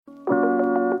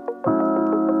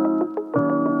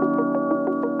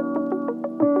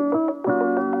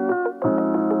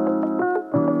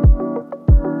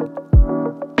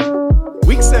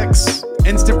Winks,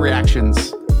 instant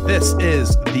reactions. This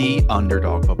is the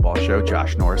Underdog Football Show.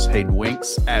 Josh Norris, Hayden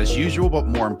Winks, as usual, but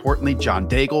more importantly, John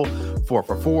Daigle, 4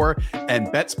 for 4, and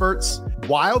BetSperts.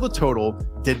 While the total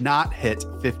did not hit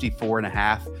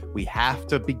 54.5, we have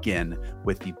to begin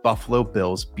with the Buffalo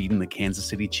Bills beating the Kansas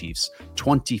City Chiefs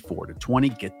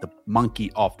 24-20, get the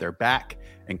monkey off their back,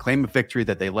 and claim a victory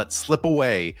that they let slip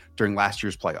away during last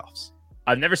year's playoffs.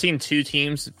 I've never seen two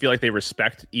teams feel like they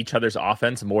respect each other's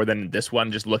offense more than this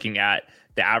one. Just looking at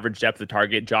the average depth of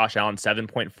target, Josh Allen,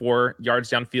 7.4 yards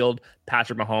downfield,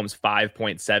 Patrick Mahomes,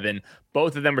 5.7.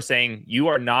 Both of them were saying you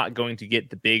are not going to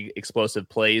get the big explosive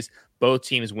plays. Both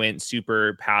teams went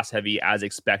super pass heavy as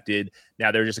expected.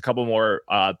 Now there's just a couple more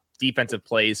defensive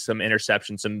plays, some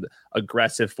interceptions, some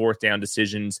aggressive fourth down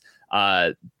decisions,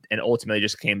 and ultimately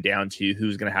just came down to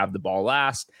who's going to have the ball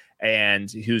last and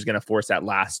who's going to force that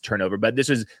last turnover. But this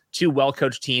is two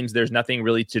well-coached teams. There's nothing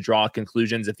really to draw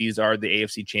conclusions. If these are the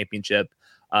AFC Championship,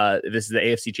 this is the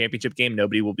AFC Championship game,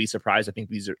 nobody will be surprised. I think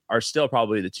these are still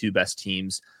probably the two best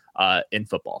teams in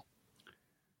football.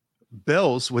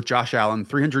 Bills with Josh Allen,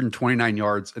 329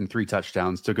 yards and 3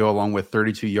 touchdowns to go along with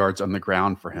 32 yards on the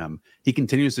ground for him. He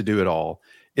continues to do it all.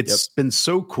 It's been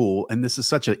so cool, and this is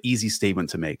such an easy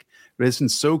statement to make, but it's been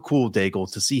so cool,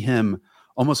 Daigle, to see him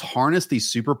almost harness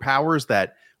these superpowers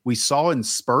that we saw in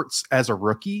spurts as a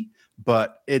rookie,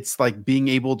 but it's like being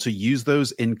able to use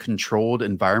those in controlled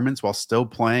environments while still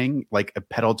playing like a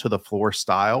pedal to the floor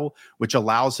style, which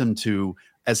allows him to,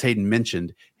 as Hayden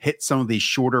mentioned, hit some of these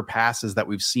shorter passes that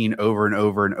we've seen over and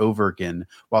over and over again,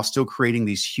 while still creating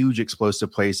these huge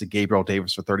explosive plays to Gabriel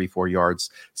Davis for 34 yards,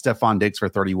 Stephon Diggs for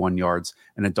 31 yards,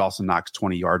 and a Dawson Knox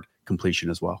 20-yard completion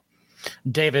as well.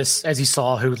 Davis, as you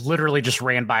saw, who literally just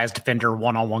ran by his defender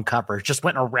one-on-one coverage, just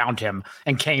went around him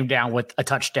and came down with a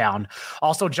touchdown.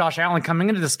 Also, Josh Allen coming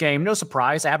into this game, no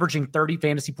surprise, averaging 30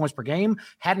 fantasy points per game,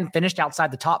 hadn't finished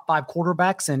outside the top 5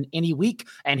 quarterbacks in any week,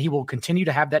 and he will continue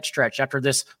to have that stretch after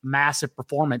this massive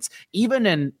performance.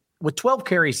 Even with 12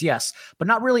 carries, yes, but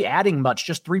not really adding much,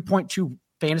 just 3.2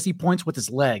 fantasy points with his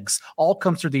legs. All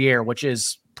comes through the air, which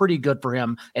is pretty good for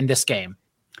him in this game.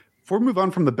 Before we move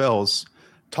on from the Bills,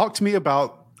 talk to me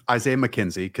about Isaiah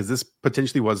McKenzie, because this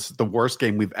potentially was the worst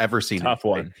game we've ever seen. Tough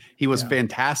one. He was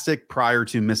fantastic prior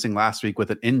to missing last week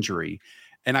with an injury.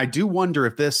 And I do wonder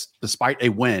if this, despite a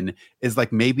win, is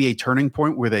like maybe a turning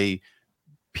point where they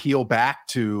peel back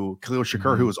to Khalil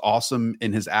Shakir, who was awesome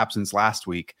in his absence last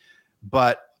week.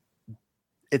 But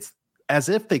it's as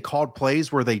if they called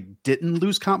plays where they didn't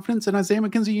lose confidence in Isaiah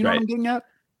McKenzie. You know what I'm getting at?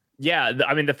 Yeah,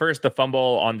 the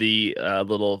fumble on the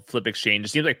little flip exchange, it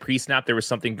seems like pre-snap there was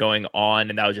something going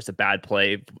on, and that was just a bad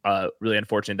play. Really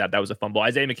unfortunate that was a fumble.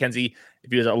 Isaiah McKenzie,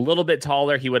 if he was a little bit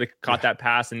taller, he would have caught that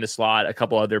pass in the slot. A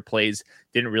couple other plays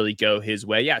didn't really go his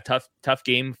way. Yeah, tough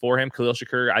game for him. Khalil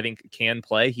Shakir, I think, can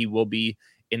play. He will be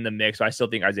in the mix. So I still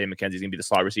think Isaiah McKenzie is going to be the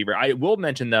slot receiver. I will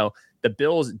mention, though, the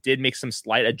Bills did make some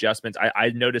slight adjustments. I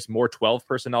noticed more 12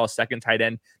 personnel, a second tight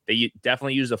end. They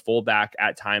definitely used a fullback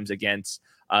at times against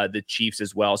the Chiefs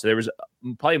as well. So there was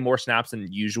probably more snaps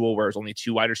than usual, where there's only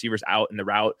 2 wide receivers out in the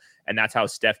route. And that's how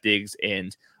Steph Diggs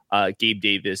and Gabe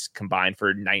Davis combined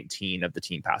for 19 of the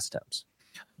team pass attempts.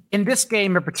 In this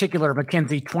game in particular,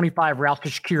 McKenzie, 25 routes to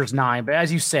Shakir's 9. But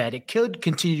as you said, it could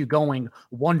continue going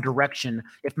one direction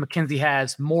if McKenzie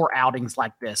has more outings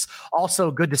like this.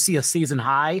 Also, good to see a season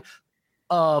high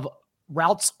of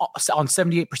routes on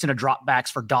 78% of dropbacks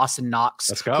for Dawson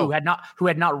Knox, who had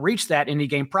not reached that any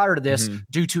game prior to this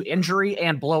due to injury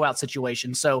and blowout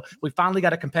situations. So we finally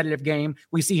got a competitive game.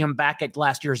 We see him back at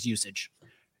last year's usage.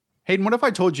 Hayden, what if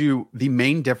I told you the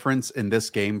main difference in this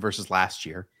game versus last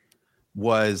year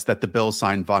was that the Bills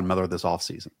signed Von Miller this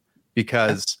offseason?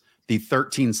 Because the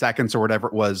 13 seconds or whatever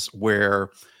it was where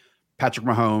Patrick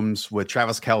Mahomes with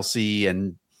Travis Kelce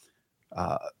and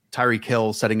Tyreek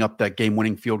Hill setting up that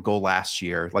game-winning field goal last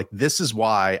year. Like, this is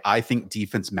why I think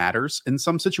defense matters in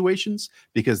some situations,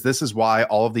 because this is why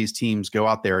all of these teams go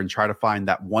out there and try to find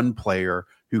that one player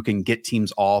who can get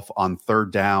teams off on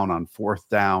 3rd down, on 4th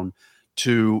down,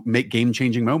 to make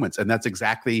game-changing moments. And that's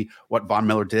exactly what Von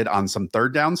Miller did on some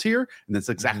 3rd downs here. And that's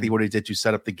exactly what he did to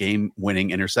set up the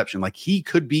game-winning interception. Like, he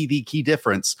could be the key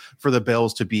difference for the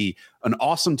Bills to be an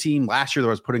awesome team last year that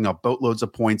was putting up boatloads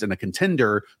of points and a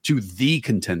contender to the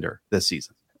contender this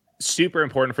season. super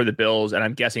important for the Bills, and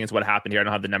I'm guessing it's what happened here. I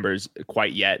don't have the numbers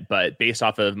quite yet, but based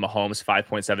off of Mahomes'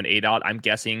 5.78 out, I'm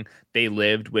guessing they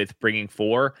lived with bringing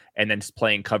 4 and then just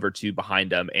playing cover 2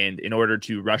 behind them. And in order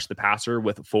to rush the passer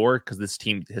with 4, because this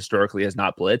team historically has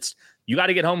not blitzed, you got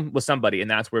to get home with somebody, and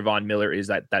that's where Von Miller is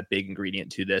that big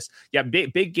ingredient to this. Yeah,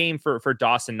 big game for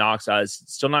Dawson Knox.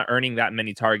 Still not earning that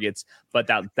many targets, but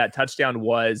that touchdown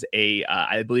was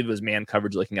I believe it was man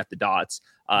coverage looking at the dots.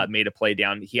 Made a play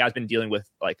down. He has been dealing with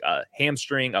like a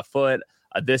hamstring, a foot,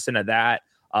 a this and a that.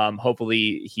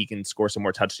 Hopefully he can score some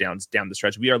more touchdowns down the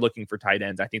stretch. We are looking for tight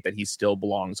ends. I think that he still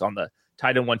belongs on the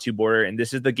tight end 1-2 border, and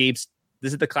this is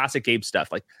the classic Gabe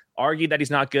stuff. Like, argue that he's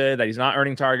not good, that he's not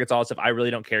earning targets, all that stuff. I really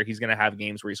don't care. He's going to have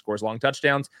games where he scores long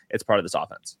touchdowns. It's part of this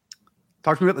offense.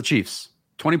 Talk to me about the Chiefs.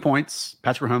 20 points.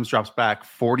 Patrick Mahomes drops back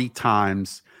 40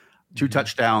 times, 2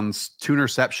 touchdowns, 2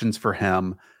 interceptions for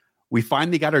him. We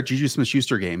finally got our Juju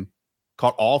Smith-Schuster game.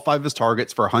 Caught all 5 of his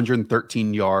targets for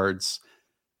 113 yards.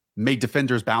 Made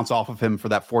defenders bounce off of him for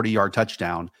that 40-yard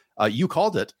touchdown. You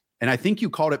called it. And I think you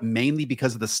called it mainly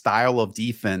because of the style of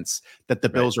defense that the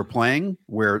Bills are playing,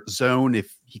 where zone,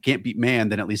 if he can't beat man,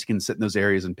 then at least he can sit in those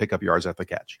areas and pick up yards after the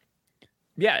catch.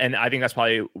 Yeah, and I think that's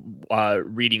probably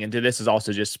reading into this is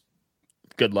also just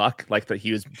good luck. Like that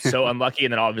he was so unlucky,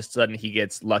 and then all of a sudden he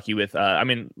gets lucky with,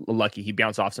 lucky. He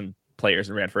bounced off some players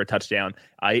and ran for a touchdown.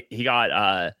 He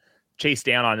got chased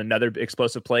down on another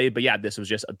explosive play, but yeah, this was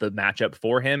just the matchup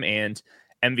for him, and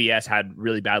MVS had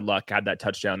really bad luck, had that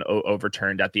touchdown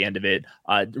overturned at the end of it.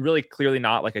 Really clearly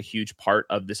not like a huge part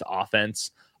of this offense.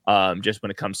 Just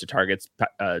when it comes to targets,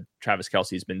 Travis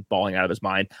Kelce's been balling out of his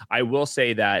mind. I will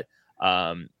say that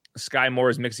Sky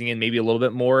Moore is mixing in maybe a little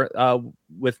bit more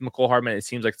with Mecole Hardman. It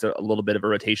seems like it's a little bit of a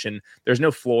rotation. There's no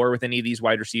floor with any of these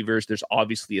wide receivers. There's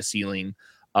obviously a ceiling,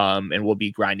 and we'll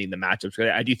be grinding the matchups.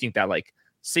 I do think that like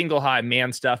single high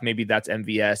man stuff, maybe that's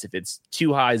MVS. If it's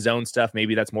too high zone stuff,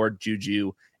 maybe that's more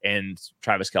Juju, and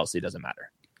Travis Kelce doesn't matter.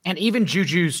 And even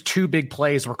Juju's 2 big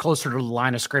plays were closer to the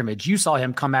line of scrimmage. You saw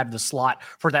him come out of the slot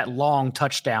for that long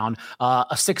touchdown, a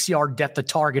 6-yard depth of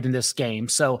target in this game.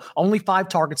 So only 5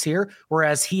 targets here,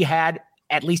 whereas he had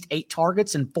at least 8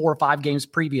 targets in 4 or 5 games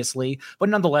previously, but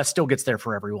nonetheless still gets there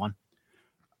for everyone.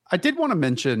 I did want to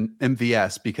mention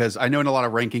MVS because I know in a lot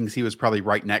of rankings he was probably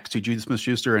right next to Juju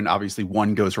Smith-Schuster, and obviously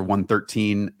one goes for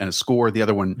 113 and a score, the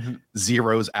other one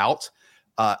zeroes out.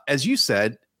 As you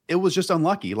said, it was just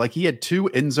unlucky. Like he had 2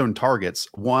 end zone targets,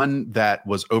 one that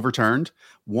was overturned,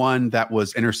 one that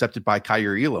was intercepted by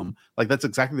Kaiir Elam. Like that's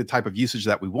exactly the type of usage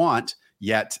that we want,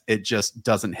 yet it just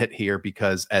doesn't hit here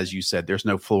because, as you said, there's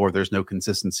no floor, there's no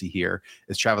consistency here.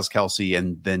 It's Travis Kelce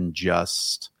and then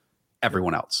just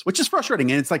everyone else, which is frustrating.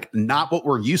 And it's like not what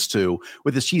we're used to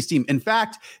with this Chiefs team. In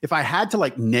fact, if I had to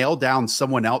like nail down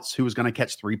someone else who was going to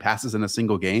catch 3 passes in a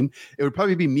single game, it would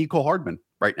probably be Mecole Hardman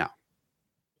right now.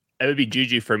 It would be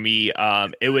Juju for me.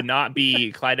 It would not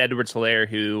be Clyde Edwards-Helaire,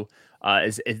 who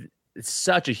is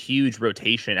such a huge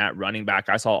rotation at running back.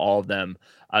 I saw all of them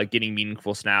getting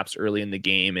meaningful snaps early in the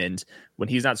game. And when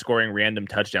he's not scoring random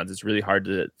touchdowns, it's really hard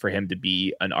for him to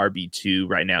be an RB2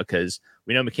 right now because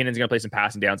we know McKinnon's going to play some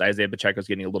passing downs. Isaiah Pacheco's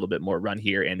getting a little bit more run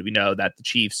here. And we know that the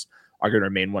Chiefs are going to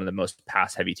remain one of the most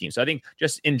pass-heavy teams. So I think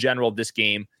just in general, this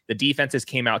game, the defenses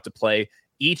came out to play.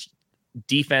 Each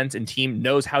defense and team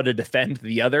knows how to defend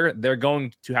the other. They're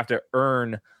going to have to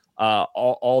earn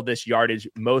all this yardage,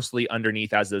 mostly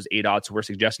underneath as those A dots we're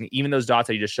suggesting. Even those dots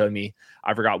that you just showed me,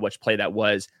 I forgot which play that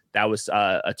was. That was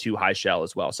a too high shell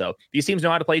as well. So these teams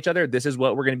know how to play each other. This is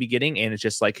what we're going to be getting, and it's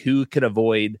just like who could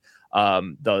avoid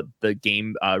the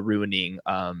game ruining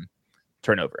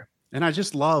turnover. And I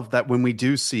just love that when we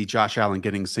do see Josh Allen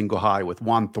getting single high with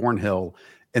Juan Thornhill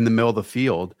in the middle of the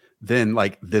field, then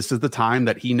like this is the time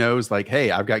that he knows like, hey,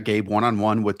 I've got Gabe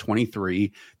one-on-one with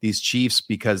 23. These Chiefs,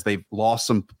 because they've lost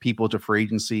some people to free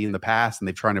agency in the past and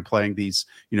they've tried to playing these,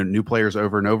 new players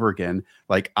over and over again.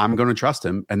 Like I'm going to trust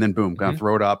him and then boom, going to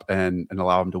throw it up and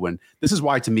allow him to win. This is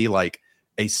why to me, like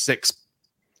a 6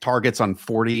 targets on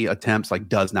 40 attempts, like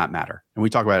does not matter. And we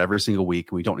talk about it every single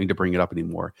week and we don't need to bring it up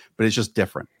anymore, but it's just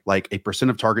different. Like a %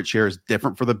 of target share is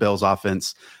different for the Bills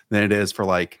offense than it is for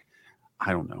like,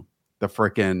 I don't know, the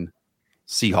frickin'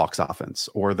 Seahawks offense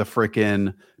or the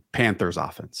frickin' Panthers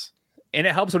offense. And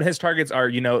it helps when his targets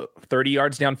are, 30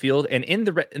 yards downfield and in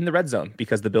the red zone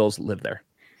because the Bills live there.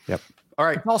 Yep. All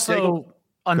right. It's also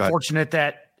unfortunate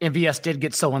that MVS did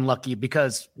get so unlucky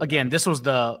because, again, this was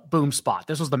the boom spot.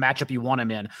 This was the matchup you want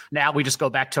him in. Now we just go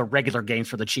back to regular games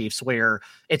for the Chiefs where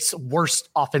it's worse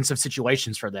offensive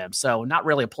situations for them. So not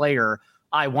really a player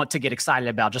I want to get excited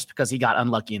about just because he got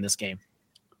unlucky in this game.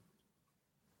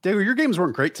 Diego, your games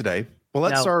weren't great today. Well,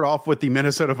 let's start off with the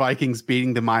Minnesota Vikings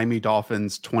beating the Miami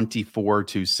Dolphins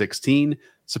 24-16.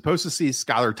 Supposed to see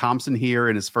Skylar Thompson here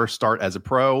in his first start as a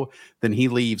pro. Then he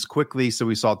leaves quickly. So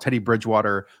we saw Teddy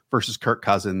Bridgewater versus Kirk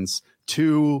Cousins,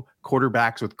 two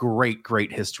quarterbacks with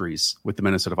great histories with the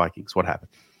Minnesota Vikings. What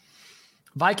happened?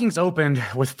 Vikings opened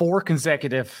with 4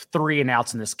 consecutive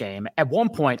 3-and-outs in this game. At one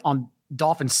point on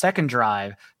Dolphins' second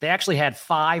drive, they actually had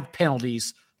 5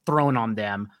 penalties thrown on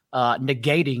them,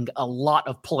 negating a lot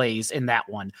of plays in that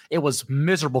one. It was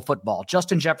miserable football.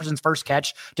 Justin Jefferson's first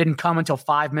catch didn't come until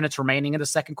 5 minutes remaining in the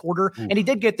second quarter, and he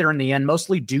did get there in the end,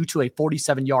 mostly due to a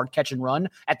 47-yard catch and run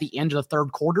at the end of the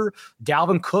third quarter.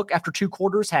 Dalvin Cook, after 2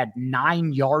 quarters, had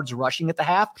 9 yards rushing at the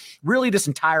half. Really, this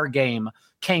entire game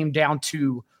came down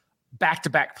to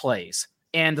back-to-back plays.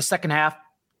 And the second half,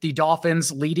 the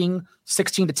Dolphins leading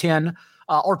 16-10,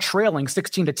 or trailing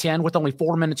 16-10 with only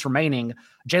 4 minutes remaining.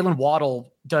 Jalen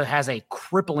Waddle has a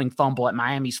crippling fumble at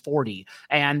Miami's 40.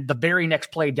 And the very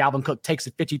next play, Dalvin Cook takes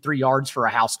it 53 yards for a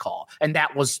house call. And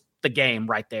that was the game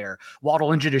right there.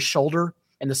 Waddle injured his shoulder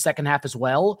in the second half as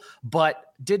well, but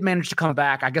did manage to come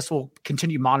back. I guess we'll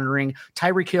continue monitoring.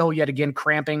 Tyreek Hill yet again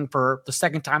cramping for the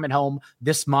second time at home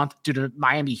this month due to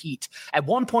Miami heat. At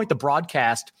one point, the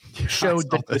broadcast showed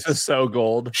this is so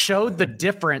gold. Showed the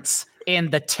difference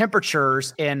in the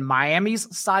temperatures in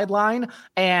Miami's sideline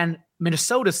and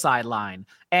Minnesota's sideline.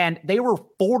 And they were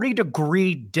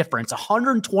 40-degree difference,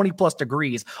 120 plus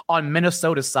degrees on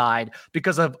Minnesota's side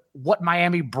because of what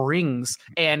Miami brings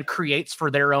and creates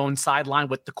for their own sideline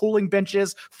with the cooling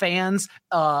benches, fans,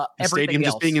 everything stadium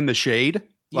else. Just being in the shade.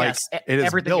 Yes, like it is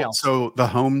everything built else. so the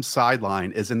home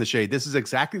sideline is in the shade. This is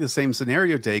exactly the same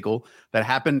scenario, Daigle, that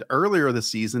happened earlier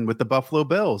this season with the Buffalo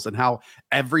Bills and how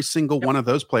every single one of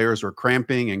those players were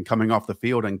cramping and coming off the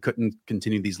field and couldn't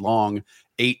continue these long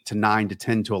 8 to 9 to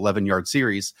 10 to 11-yard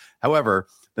series. However,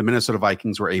 the Minnesota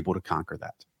Vikings were able to conquer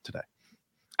that today.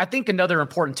 I think another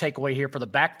important takeaway here for the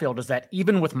backfield is that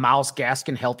even with Myles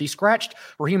Gaskin healthy scratched,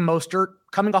 Raheem Mostert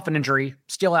coming off an injury,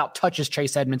 still out touches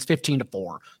Chase Edmonds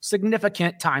 15-4.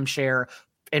 Significant timeshare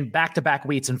in back-to-back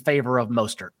weeks in favor of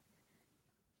Mostert.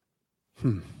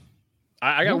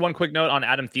 I got one quick note on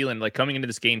Adam Thielen. Like coming into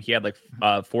this game, he had like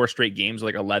 4 straight games,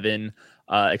 like 11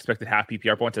 expected half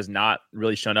PPR points. Has not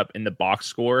really shown up in the box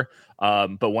score.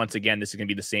 But once again, this is going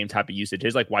to be the same type of usage.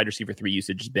 His like wide receiver 3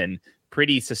 usage has been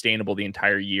pretty sustainable the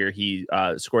entire year. He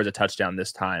scores a touchdown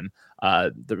this time.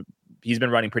 He's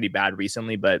been running pretty bad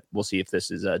recently, but we'll see if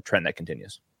this is a trend that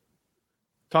continues.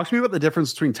 Talk to me about the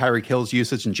difference between Tyreek Hill's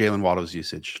usage and Jalen Waddle's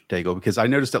usage, Dago, because I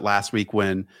noticed it last week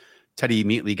when Teddy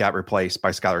immediately got replaced by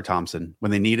Skylar Thompson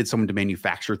when they needed someone to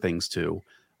manufacture things to.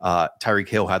 Tyreek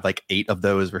Hill had like 8 of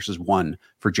those versus 1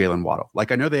 for Jalen Waddle.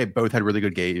 Like I know they both had really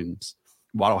good games.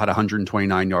 Waddle had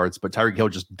 129 yards, but Tyreek Hill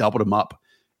just doubled him up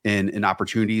in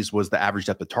opportunities. Was the average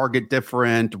depth of target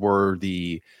different? Were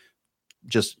the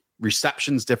just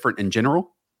receptions different in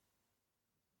general?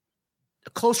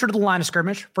 Closer to the line of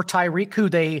scrimmage for Tyreek, who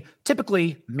they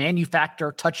typically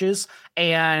manufacture touches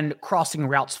and crossing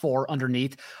routes for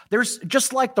underneath. There's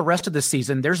just like the rest of the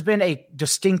season, there's been a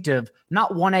distinctive,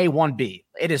 not 1A, 1B.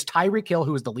 It is Tyreek Hill,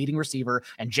 who is the leading receiver,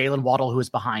 and Jalen Waddle, who is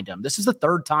behind him. This is the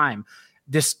third time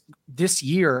this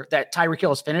year that Tyreek Hill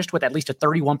has finished with at least a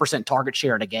 31% target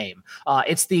share in a game.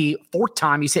 It's the 4th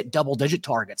time he's hit double-digit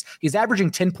targets. He's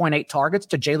averaging 10.8 targets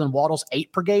to Jalen Waddle's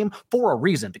 8 per game for a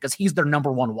reason, because he's their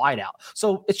number 1 wideout.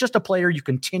 So it's just a player you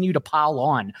continue to pile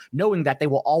on, knowing that they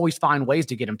will always find ways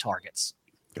to get him targets.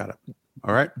 Got it.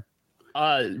 All right.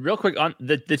 Real quick on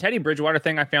the Teddy Bridgewater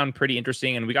thing, I found pretty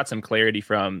interesting, and we got some clarity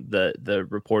from the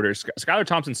reporters. Skylar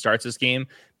Thompson starts this game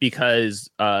because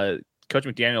Coach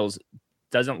McDaniels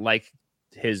doesn't like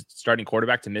his starting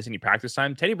quarterback to miss any practice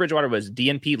time. Teddy Bridgewater was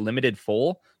DNP limited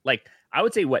full. Like I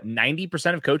would say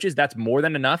 90% of coaches, that's more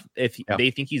than enough if they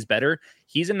think he's better.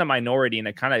 He's in the minority, and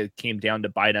it kind of came down to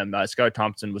bite him. Skylar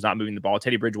Thompson was not moving the ball.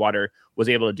 Teddy Bridgewater was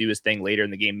able to do his thing later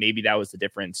in the game. Maybe that was the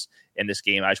difference in this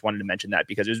game. I just wanted to mention that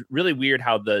because it was really weird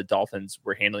how the Dolphins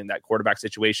were handling that quarterback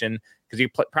situation because he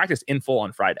practiced in full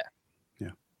on Friday.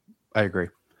 Yeah, I agree.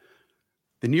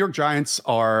 The New York Giants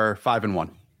are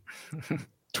 5-1.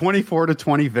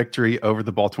 24-20 victory over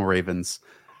the Baltimore Ravens.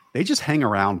 They just hang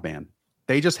around, man.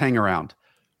 They just hang around.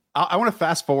 I want to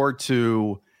fast forward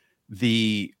to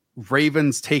the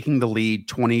Ravens taking the lead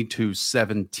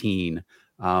 20-17.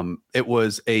 It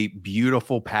was a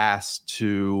beautiful pass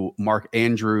to Mark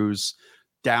Andrews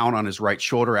down on his right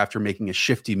shoulder after making a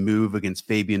shifty move against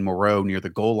Fabian Moreau near the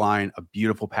goal line. A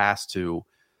beautiful pass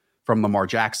from Lamar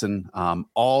Jackson.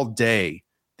 All day,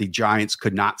 the Giants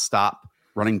could not stop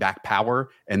running back power.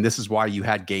 And this is why you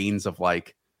had gains of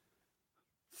like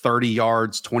 30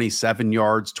 yards, 27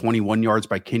 yards, 21 yards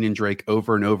by Kenyon Drake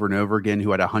over and over and over again,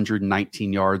 who had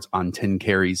 119 yards on 10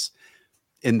 carries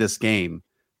in this game.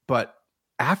 But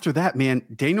after that, man,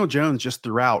 Daniel Jones just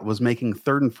throughout was making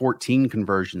 3rd and 14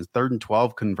 conversions, 3rd and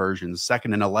 12 conversions,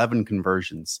 2nd and 11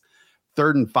 conversions,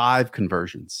 3rd and 5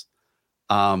 conversions.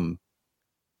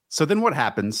 So then what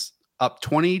happens? Up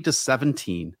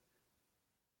 20-17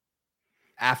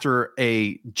 after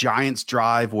a Giants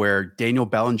drive where Daniel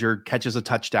Bellinger catches a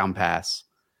touchdown pass.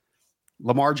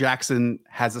 Lamar Jackson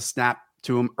has a snap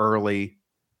to him early,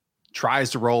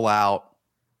 tries to roll out,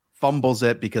 fumbles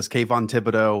it because Kayvon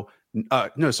Thibodeau.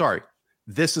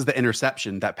 This is the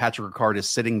interception that Patrick Ricard is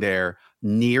sitting there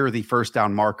near the first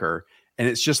down marker. And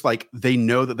it's just like they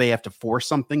know that they have to force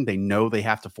something.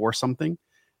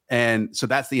 And so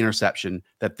that's the interception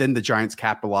that then the Giants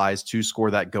capitalized to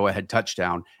score that go-ahead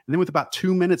touchdown. And then with about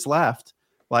 2 minutes left,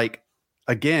 like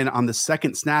again, on the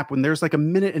second snap, when there's like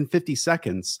 1 minute and 50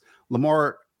 seconds,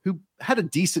 Lamar, who had a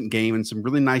decent game and some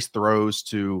really nice throws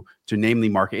to namely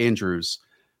Mark Andrews,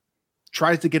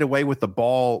 tries to get away with the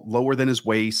ball lower than his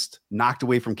waist, knocked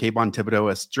away from Kayvon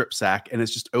Thibodeau, a strip sack, and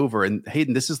it's just over. And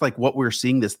Hayden, this is like what we're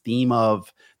seeing, this theme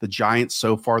of the Giants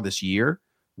so far this year,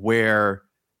 where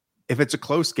if it's a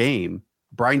close game,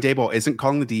 Brian Daboll isn't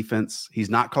calling the defense. He's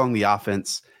not calling the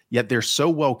offense, yet they're so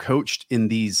well coached in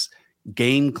these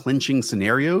game clinching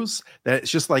scenarios that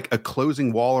it's just like a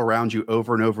closing wall around you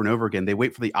over and over and over again. They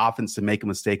wait for the offense to make a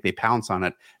mistake. They pounce on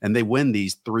it and they win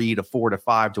these 3 to 4 to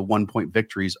 5 to 1 point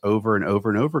victories over and over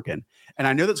and over again. And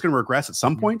I know that's going to regress at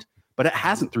some point, but it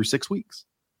hasn't through 6 weeks.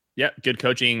 Yeah, good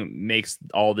coaching makes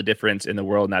all the difference in the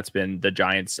world, and that's been the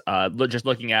Giants. Just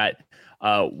looking at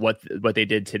what they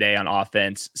did today on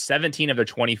offense, 17 of their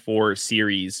 24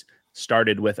 series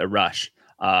started with a rush.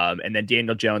 And then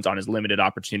Daniel Jones on his limited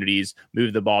opportunities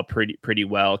moved the ball pretty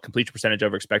well. Completion percentage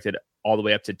over expected all the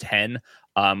way up to 10.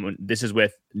 This is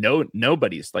with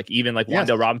nobodies. Like even like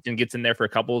Wan'Dale Robinson gets in there for a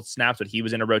couple of snaps, but he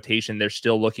was in a rotation. They're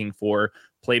still looking for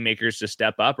playmakers to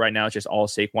step up. Right now, it's just all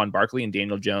Saquon Barkley and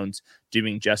Daniel Jones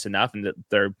doing just enough, and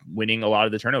they're winning a lot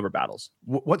of the turnover battles.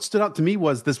 What stood out to me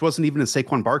was this wasn't even a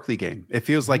Saquon Barkley game. It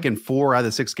feels like in 4 out of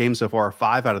the 6 games so far,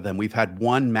 5 out of them, we've had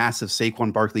one massive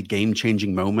Saquon Barkley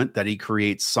game-changing moment that he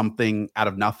creates something out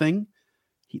of nothing.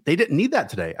 They didn't need that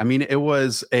today. I mean, it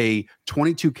was a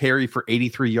 22 carry for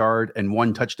 83-yard and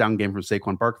 1 touchdown game from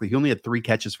Saquon Barkley. He only had 3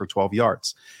 catches for 12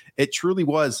 yards. It truly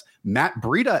was Matt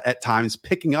Breida at times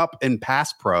picking up in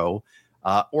pass pro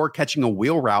or catching a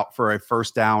wheel route for a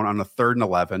first down on a 3rd and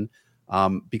 11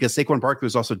 because Saquon Barkley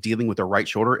was also dealing with a right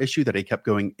shoulder issue that he kept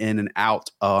going in and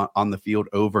out on the field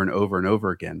over and over and over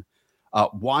again.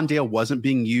 Wan'Dale wasn't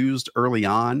being used early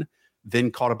on,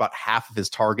 then caught about half of his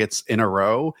targets in a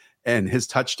row. And his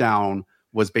touchdown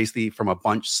was basically from a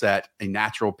bunch set, a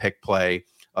natural pick play,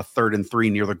 a 3rd and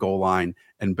 3 near the goal line,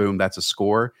 and boom, that's a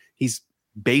score. He's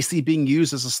basically being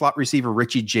used as a slot receiver.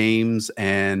 Richie James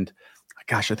and,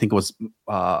 gosh, I think it was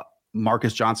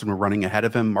Marcus Johnson were running ahead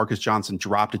of him. Marcus Johnson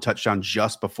dropped a touchdown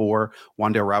just before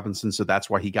Wan'Dale Robinson, so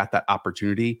that's why he got that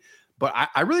opportunity. But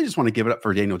I really just want to give it up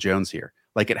for Daniel Jones here.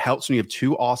 Like, it helps when you have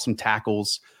 2 awesome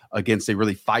tackles against a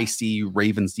really feisty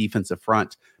Ravens defensive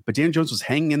front. But Daniel Jones was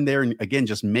hanging in there and, again,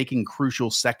 just making crucial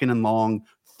 2nd and long,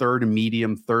 3rd and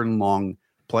medium, 3rd and long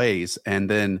plays. And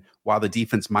then while the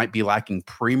defense might be lacking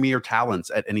premier talents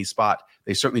at any spot,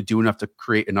 they certainly do enough to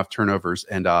create enough turnovers.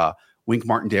 And Wink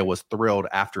Martindale was thrilled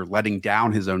after letting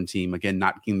down his own team, again,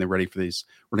 not getting them ready for these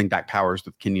running back powers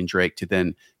with Kenyon Drake to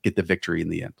then get the victory in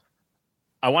the end.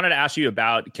 I wanted to ask you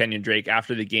about Kenyon Drake.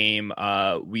 After the game,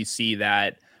 we see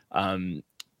that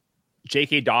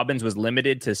J.K. Dobbins was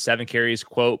limited to 7 carries,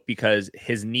 quote, because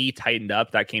his knee tightened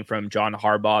up. That came from John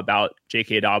Harbaugh about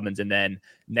J.K. Dobbins. And then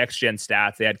Next Gen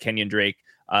Stats, they had Kenyon Drake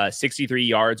 63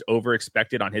 yards over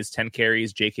expected on his 10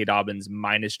 carries. J.K. Dobbins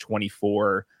minus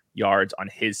 24 yards on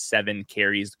his 7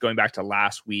 carries. Going back to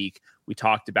last week, we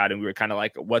talked about it. And we were kind of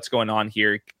like, what's going on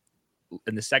here?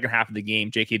 In the second half of the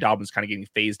game, J.K. Dobbins kind of getting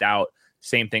phased out.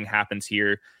 Same thing happens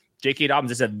here. J.K.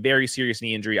 Dobbins is a very serious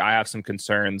knee injury. I have some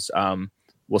concerns.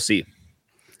 We'll see.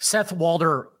 Seth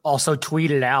Walder also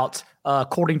tweeted out,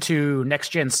 according to Next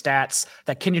Gen Stats,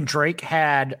 that Kenyon Drake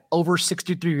had over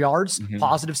 63 yards,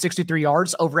 positive 63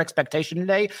 yards over expectation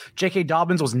today. J.K.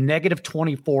 Dobbins was negative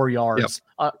 24 yards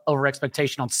over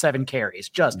expectation on 7 carries.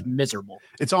 Just miserable.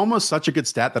 It's almost such a good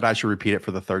stat that I should repeat it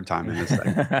for the 3rd time in this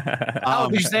thing.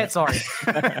 Did you say it? Sorry.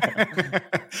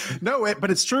 No,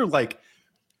 but it's true. Like,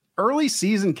 early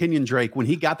season Kenyon Drake, when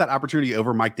he got that opportunity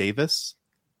over Mike Davis,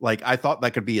 like, I thought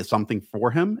that could be something for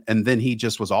him. And then he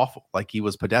just was awful. Like, he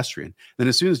was pedestrian. Then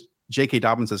as soon as J.K.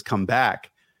 Dobbins has come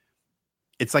back,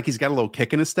 it's like he's got a little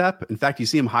kick in his step. In fact, you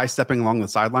see him high stepping along the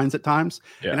sidelines at times.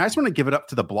 Yeah. And I just want to give it up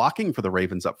to the blocking for the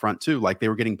Ravens up front too. Like they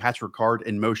were getting Patrick Ricard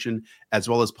in motion, as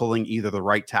well as pulling either the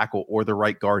right tackle or the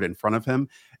right guard in front of him.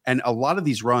 And a lot of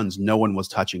these runs, no one was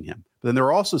touching him. But then there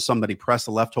were also some that he pressed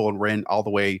the left hole and ran all the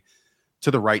way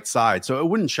to the right side. So it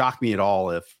wouldn't shock me at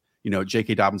all if,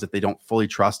 J.K. Dobbins, if they don't fully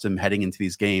trust him heading into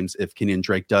these games, if Kenyon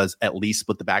Drake does at least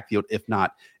split the backfield, if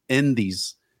not in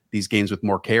these games with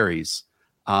more carries.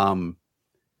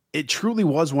 It truly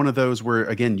was one of those where,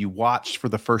 again, you watched for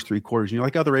the first 3 quarters and you're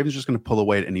like, oh, the Ravens are just going to pull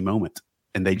away at any moment.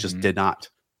 And they just did not.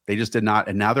 They just did not.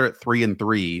 And now they're at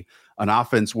 3-3, an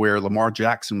offense where Lamar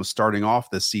Jackson was starting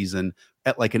off this season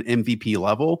at like an MVP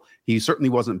level. He certainly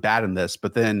wasn't bad in this,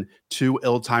 but then 2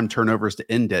 ill-timed turnovers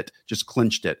to end it just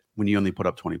clinched it when you only put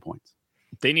up 20 points.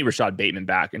 They need Rashad Bateman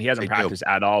back, and he hasn't practiced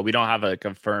at all. We don't have a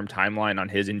confirmed timeline on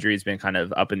his injury. It's been kind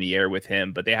of up in the air with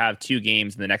him, but they have 2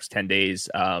 games in the next 10 days.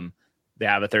 They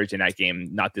have a Thursday night game,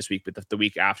 not this week, but the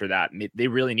week after that. They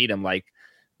really need him. Like,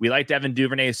 we like Devin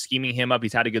Duvernay scheming him up.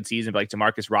 He's had a good season, but like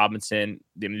Demarcus Robinson,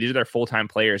 these are their full-time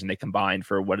players, and they combined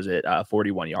for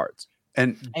 41 yards.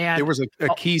 And there was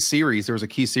a key series. There was a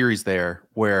key series there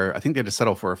where I think they had to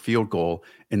settle for a field goal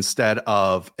instead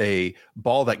of a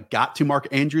ball that got to Mark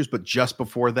Andrews. But just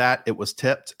before that, it was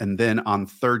tipped. And then on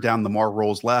 3rd down, Lamar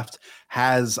rolls left,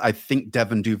 has, I think,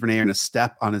 Devin Duvernay in a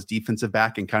step on his defensive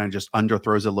back and kind of just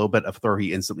underthrows a little bit of throw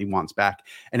he instantly wants back.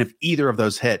 And if either of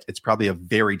those hit, it's probably a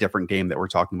very different game that we're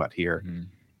talking about here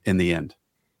in the end.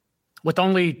 With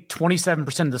only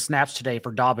 27% of the snaps today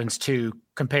for Dobbins to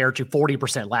compare to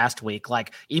 40% last week,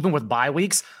 like even with bye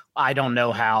weeks, I don't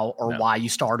know how or why you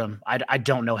start him. I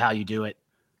don't know how you do it.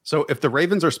 So if the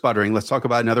Ravens are sputtering, let's talk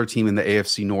about another team in the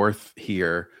AFC North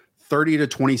here.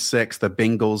 30-26, the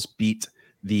Bengals beat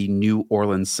the New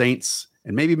Orleans Saints.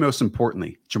 And maybe most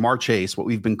importantly, Ja'Marr Chase, what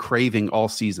we've been craving all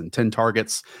season, 10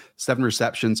 targets, 7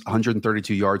 receptions,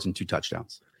 132 yards, and 2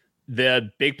 touchdowns.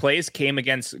 The big plays came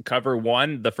against cover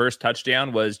 1. The first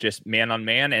touchdown was just man on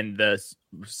man, and the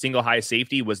single high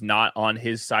safety was not on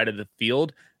his side of the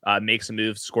field. Makes a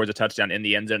move, scores a touchdown in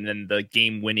the end zone. And then the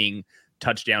game-winning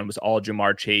touchdown was all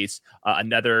Ja'Marr Chase.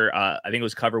 Another, I think it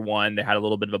was cover 1. They had a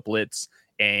little bit of a blitz,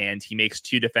 and he makes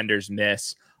 2 defenders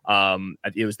miss.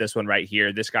 It was this one right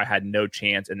here. This guy had no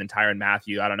chance. And then Tyrann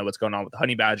Mathieu, I don't know what's going on with the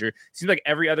Honey Badger. Seems like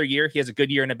every other year he has a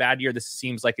good year and a bad year. This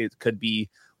seems like it could be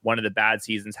one of the bad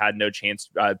seasons, had no chance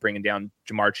bringing down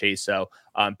Ja'Marr Chase. So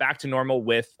back to normal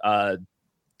with the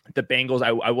Bengals.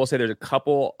 I will say there's a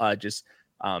couple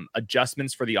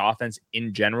adjustments for the offense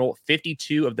in general.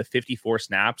 52 of the 54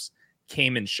 snaps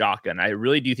came in shotgun. I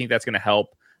really do think that's going to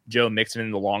help Joe Mixon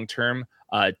in the long term.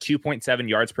 2.7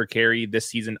 yards per carry this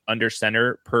season under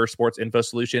center per Sports Info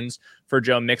Solutions for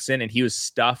Joe Mixon, and he was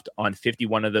stuffed on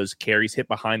 51 of those carries, hit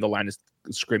behind the line of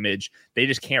scrimmage. They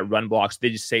just can't run blocks.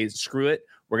 They just say, screw it.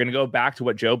 We're going to go back to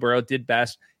what Joe Burrow did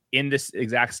best in this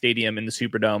exact stadium in the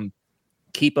Superdome.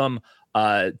 Keep him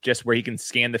just where he can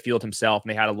scan the field himself. And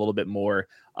they had a little bit more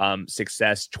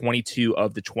success. 22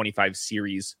 of the 25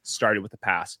 series started with the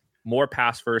pass. More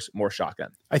pass first, more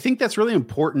shotgun. I think that's really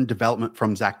important development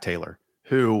from Zach Taylor,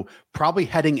 who probably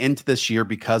heading into this year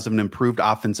because of an improved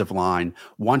offensive line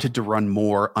wanted to run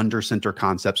more under center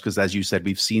concepts because, as you said,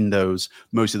 we've seen those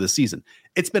most of the season.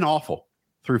 It's been awful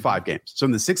through 5 games. So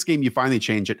in the 6th game, you finally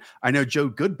change it. I know Joe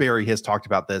Goodberry has talked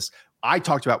about this. I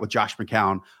talked about with Josh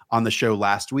McCown on the show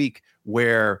last week,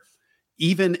 where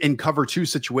even in cover 2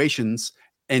 situations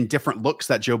and different looks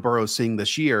that Joe Burrow is seeing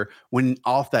this year, when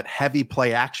off that heavy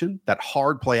play action, that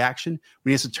hard play action, when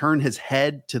he has to turn his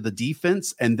head to the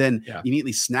defense and then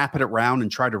immediately snap it around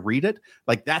and try to read it,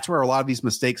 like that's where a lot of these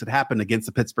mistakes had happened against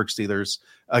the Pittsburgh Steelers,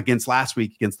 against last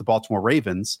week against the Baltimore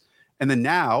Ravens. And then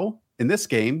now in this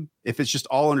game, if it's just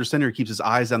all under center, he keeps his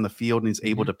eyes on the field and he's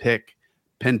able to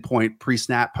pinpoint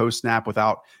pre-snap, post-snap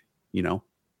without,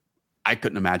 I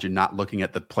couldn't imagine not looking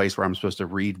at the place where I'm supposed to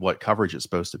read what coverage it's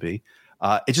supposed to be.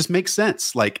 It just makes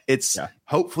sense. Like it's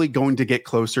hopefully going to get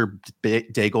closer,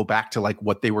 Daigle, back to like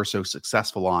what they were so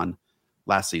successful on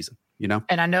last season,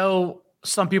 And I know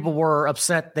some people were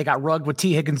upset they got rugged with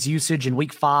T. Higgins' usage in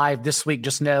week 5. This week,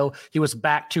 just know he was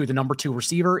back to the number 2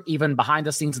 receiver, even behind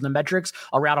the scenes in the metrics,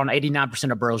 around on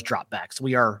 89% of Burrow's dropbacks.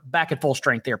 We are back at full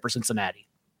strength there for Cincinnati.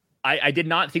 I did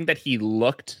not think that he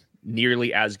looked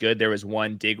nearly as good. There was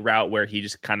one dig route where he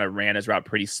just kind of ran his route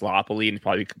pretty sloppily, and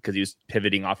probably because he was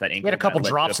pivoting off that ankle. He had a couple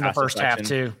drops in the first half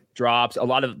too. Drops, a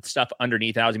lot of stuff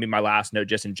underneath. That was gonna be my last note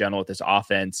just in general with this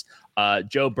offense.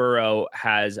 Joe Burrow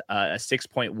has a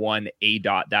 6.1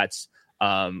 ADOT. That's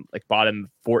like bottom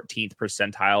 14th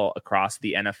percentile across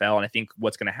the NFL. And I think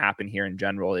what's going to happen here in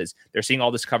general is they're seeing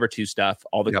all this cover 2 stuff,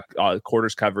 all the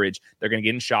quarters coverage. They're going to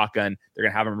get in shotgun. They're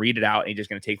going to have him read it out, and he's just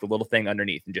going to take the little thing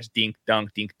underneath and just dink,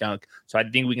 dunk, dink, dunk. So I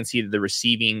think we can see the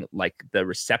receiving, like the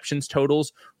receptions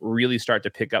totals really start to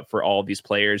pick up for all of these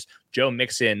players. Joe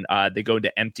Mixon, they go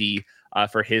to empty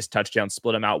for his touchdown,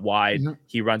 split him out wide. Mm-hmm.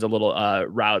 He runs a little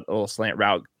route, a little slant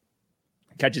route,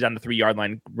 catches on the 3-yard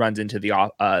line, runs into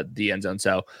the end zone.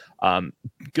 So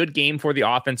good game for the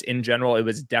offense in general. It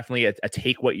was definitely a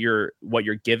take what you're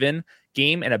given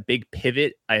game and a big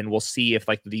pivot. And we'll see if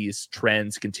like these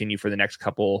trends continue for the next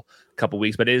couple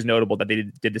weeks. But it is notable that they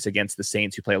did this against the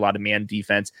Saints, who play a lot of man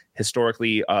defense,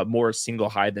 historically more single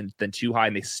high than two high,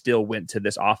 and they still went to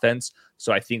this offense.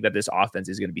 So I think that this offense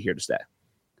is going to be here to stay.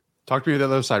 Talk to me the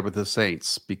other side with the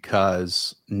Saints,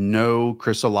 because no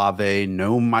Chris Olave,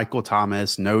 no Michael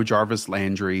Thomas, no Jarvis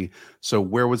Landry. So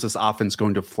where was this offense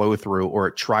going to flow through, or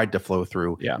it tried to flow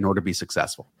through in order to be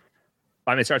successful?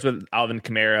 I mean, it starts with Alvin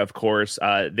Kamara, of course.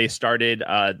 They started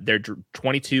their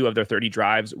 22 of their 30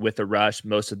 drives with a rush.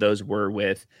 Most of those were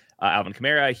with Alvin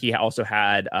Kamara. He also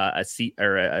had a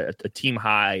team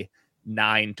high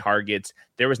 9 targets.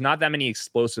 There was not that many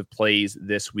explosive plays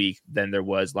this week than there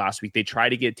was last week. They tried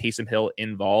to get Taysom Hill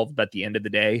involved, but at the end of the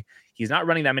day, he's not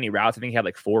running that many routes. I think he had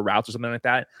like 4 routes or something like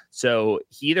that. So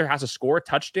he either has to score a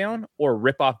touchdown or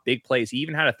rip off big plays. He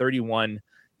even had a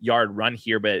 31-yard run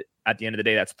here, but at the end of the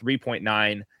day, that's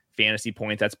 3.9 fantasy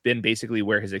points. That's been basically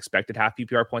where his expected half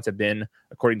PPR points have been,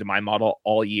 according to my model,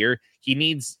 all year. He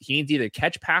needs either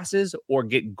catch passes or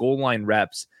get goal line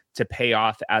reps to pay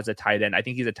off as a tight end. I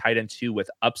think he's a tight end 2 with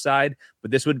upside,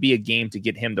 but this would be a game to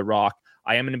get him the rock.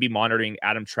 I am going to be monitoring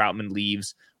Adam Troutman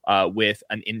leaves with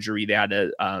an injury. They had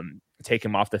to take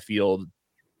him off the field.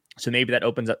 So maybe that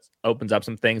opens up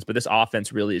some things, but this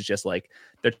offense really is just like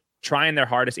they're trying their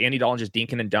hardest. Andy Dalton just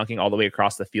dinking and dunking all the way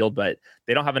across the field, but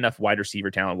they don't have enough wide receiver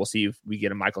talent. We'll see if we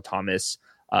get a Michael Thomas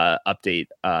update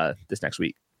this next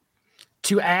week.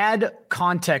 To add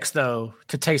context, though,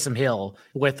 to Taysom Hill,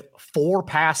 with 4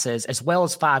 passes as well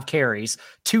as 5 carries,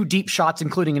 2 deep shots,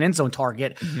 including an end zone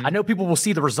target. Mm-hmm. I know people will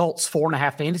see the results,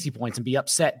 4.5 fantasy points, and be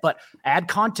upset, but add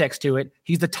context to it.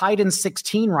 He's the tight end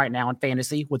 16 right now in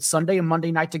fantasy with Sunday and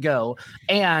Monday night to go.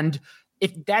 And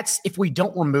if we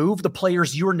don't remove the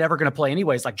players you're never going to play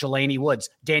anyways, like Jelani Woods,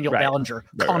 Daniel Bellinger,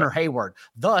 Connor Hayward.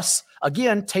 Thus,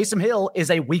 again, Taysom Hill is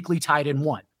a weekly tight end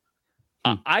 1.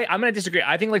 I'm going to disagree.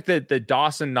 I think like the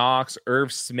Dawson Knox,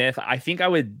 Irv Smith, I think I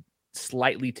would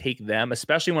slightly take them,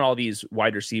 especially when all these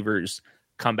wide receivers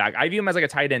come back. I view him as like a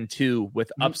tight end 2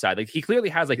 with upside. Like he clearly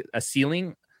has like a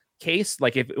ceiling case.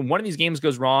 Like if one of these games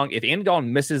goes wrong, if Andy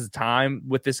Dalton misses time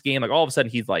with this game, like all of a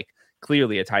sudden he's like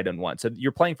clearly a tight end 1. So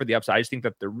you're playing for the upside. I just think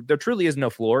that there truly is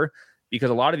no floor, because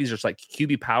a lot of these are just like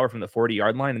QB power from the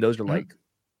 40-yard line. And those are like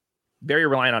very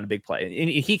reliant on a big play. And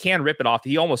he can rip it off.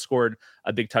 He almost scored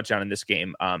a big touchdown in this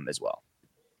game as well.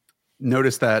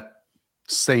 Notice that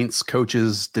Saints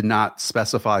coaches did not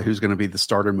specify who's going to be the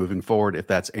starter moving forward, if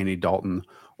that's Andy Dalton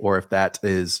or if that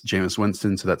is Jameis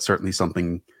Winston. So that's certainly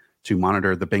something to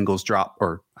monitor. The Bengals drop,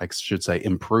 or I should say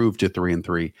improve, to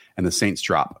 3-3, and the Saints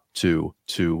drop to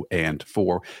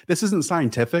 2-4. This isn't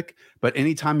scientific, but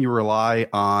anytime you rely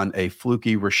on a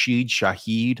fluky Rashid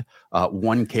Shaheed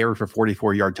 1 carry for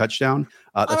 44-yard touchdown,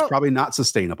 that's probably not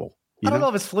sustainable. I don't know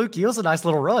if it's fluky. It was a nice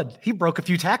little run. He broke a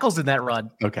few tackles in that run.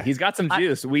 Okay. He's got some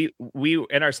juice. We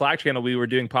in our Slack channel, we were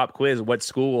doing pop quiz. What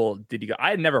school did you go?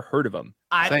 I had never heard of him.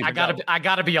 I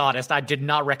gotta be honest. I did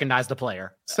not recognize the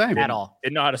player at all.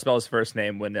 Didn't know how to spell his first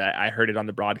name when I heard it on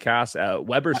the broadcast.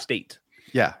 Weber State.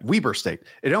 Yeah, Weber State.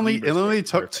 It only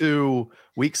took to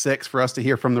week 6 for us to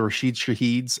hear from the Rashid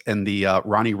Shaheeds and the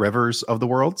Ronnie Rivers of the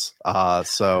worlds.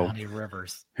 So Ronnie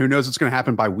Rivers. Who knows what's going to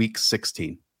happen by week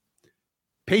 16?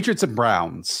 Patriots and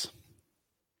Browns.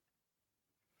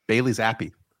 Bailey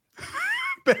Zappi.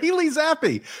 Bailey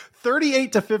Zappi.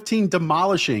 38-15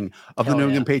 demolishing of the New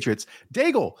England Patriots.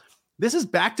 Daigle, this is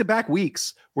back-to-back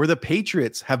weeks where the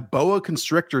Patriots have boa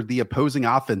constricted the opposing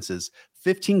offenses.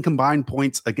 15 combined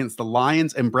points against the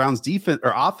Lions and Browns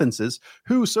offenses,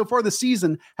 who so far this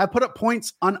season have put up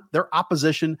points on their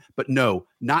opposition, but no,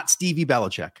 not Stevie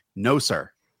Belichick. No,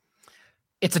 sir.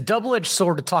 It's a double-edged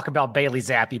sword to talk about Bailey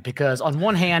Zappi, because on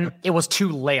one hand, it was 2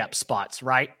 layup spots,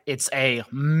 right? It's a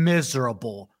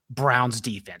miserable Browns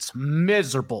defense.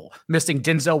 Miserable. Missing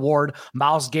Denzel Ward.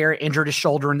 Myles Garrett injured his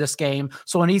shoulder in this game.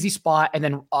 So an easy spot. And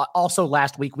then also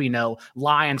last week, we know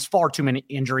Lions, far too many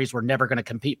injuries. Were never going to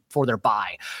compete for their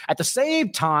bye. At the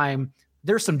same time,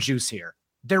 there's some juice here.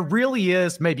 there really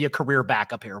is maybe a career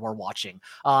backup here we're watching.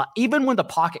 Even when the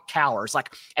pocket cowers,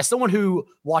 like as someone who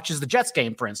watches the Jets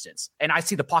game, for instance, and I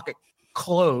see the pocket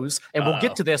close, and we'll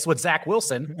get to this with Zach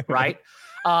Wilson, right?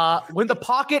 When the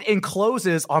pocket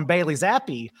encloses on Bailey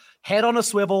Zappi, head on a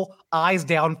swivel, eyes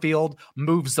downfield,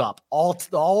 moves up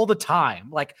all the time.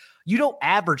 Like you don't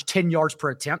average 10 yards per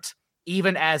attempt,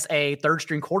 even as a third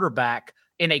string quarterback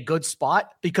in a good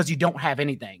spot because you don't have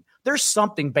anything. There's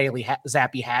something Bailey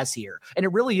Zappi has here, and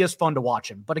it really is fun to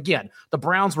watch him. But again, the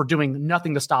Browns were doing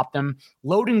nothing to stop them,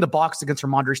 loading the box against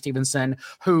Rhamondre Stevenson,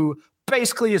 who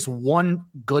basically his one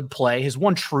good play, his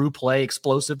one true play,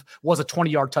 explosive, was a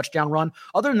 20-yard touchdown run.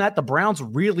 Other than that, the Browns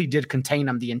really did contain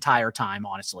him the entire time,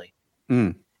 honestly.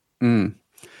 I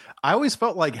always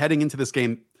felt like heading into this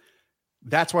game,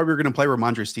 that's why we were going to play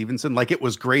Rhamondre Stevenson. Like it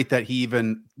was great that he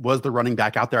even was the running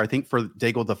back out there. I think for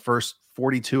Daigle, the first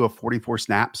 42 of 44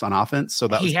 snaps on offense. So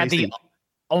that he had the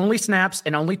only snaps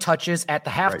and only touches at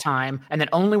the halftime. Right. And then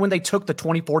only when they took the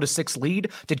 24-6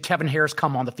 lead did Kevin Harris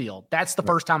come on the field. That's the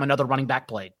first time another running back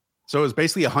played. So it was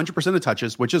basically 100% of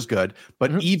touches, which is good.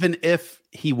 But even if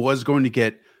he was going to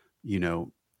get,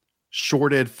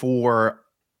 shorted for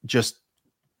just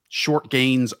short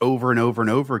gains over and over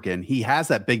and over again, he has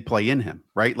that big play in him,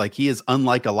 right? Like he is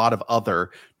unlike a lot of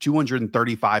other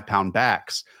 235-pound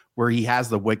backs where he has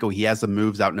the wiggle, he has the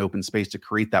moves out in open space to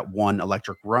create that one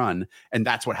electric run. And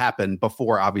that's what happened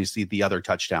before, obviously, the other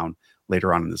touchdown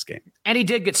later on in this game. And he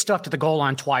did get stuck to the goal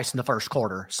line twice in the first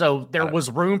quarter. So there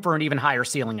was room for an even higher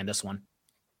ceiling in this one.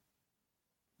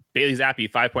 Bailey Zappi,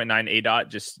 5.9 ADOT,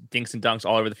 just dinks and dunks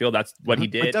all over the field. That's what he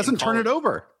did. It doesn't turn it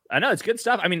over. I know, it's good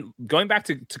stuff. I mean, going back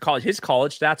to college, his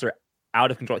college stats are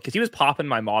out of control because he was popping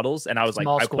my models, and I was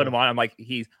I put him on. I'm like,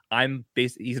 he's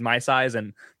my size,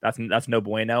 and that's no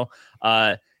bueno.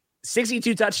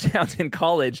 62 touchdowns in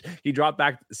college. He dropped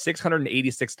back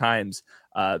 686 times.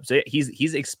 So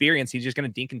he's experienced. He's just going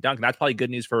to dink and dunk, and that's probably good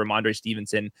news for Rhamondre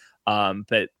Stevenson.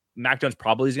 But Mac Jones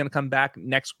probably is going to come back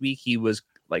next week. He was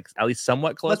like at least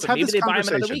somewhat close. Let's but maybe they buy him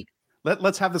another week.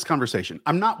 Let's have this conversation.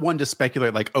 I'm not one to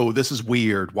speculate like, oh, this is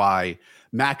weird why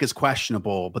Mac is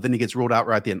questionable, but then he gets ruled out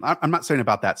right at the end. I'm not saying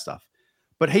about that stuff.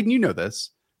 But Hayden, you know this.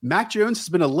 Mac Jones has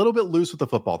been a little bit loose with the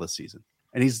football this season,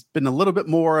 and he's been a little bit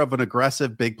more of an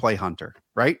aggressive big play hunter,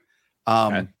 right?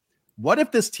 Okay. What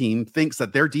if this team thinks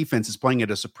that their defense is playing at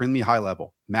a supremely high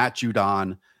level? Matt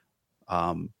Judon,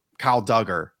 Kyle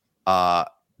Duggar,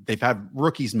 they've had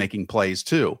rookies making plays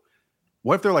too.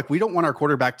 What if they're like, we don't want our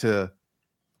quarterback to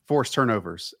force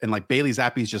turnovers, and like Bailey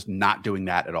Zappi's just not doing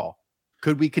that at all?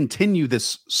 Could we continue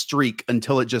this streak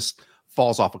until it just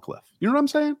falls off a cliff? You know what I'm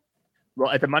saying?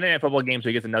 Well, at the Monday Night Football game, so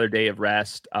he gets another day of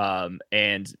rest.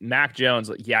 And Mac Jones,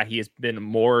 yeah, he has been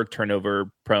more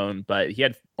turnover prone, but he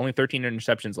had only 13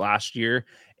 interceptions last year.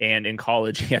 And in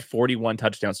college, he had 41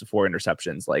 touchdowns to 4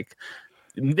 interceptions. Like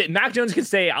Mac Jones can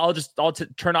say, I'll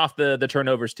turn off the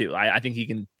turnovers too. I think he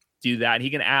can do that. And he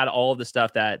can add all of the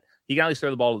stuff that he can at least throw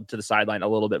the ball to the sideline a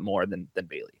little bit more than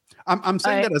Bailey. I'm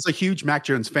saying that as a huge Mac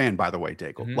Jones fan, by the way,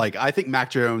 Daigle. Mm-hmm. Like, I think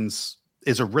Mac Jones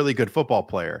is a really good football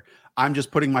player. I'm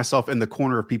just putting myself in the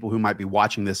corner of people who might be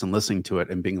watching this and listening to it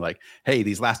and being like, hey,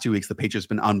 these last 2 weeks, the Patriots have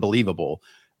been unbelievable,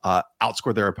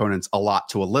 outscored their opponents a lot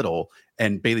to a little.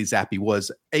 And Bailey Zappi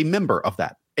was a member of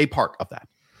that, a part of that.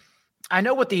 I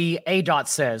know what the ADOT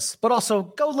says, but also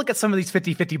go look at some of these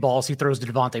 50-50 balls he throws to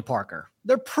Devontae Parker.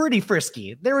 They're pretty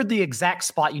frisky. They're the exact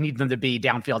spot you need them to be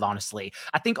downfield, honestly.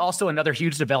 I think also another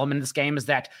huge development in this game is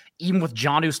that even with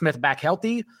Jonnu Smith back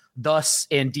healthy, thus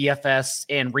in DFS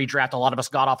and redraft, a lot of us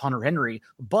got off Hunter Henry,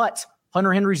 but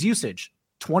Hunter Henry's usage,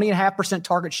 20.5%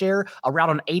 target share, around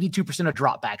an 82% of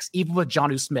dropbacks, even with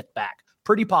Jonnu Smith back.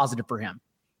 Pretty positive for him.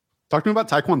 Talk to me about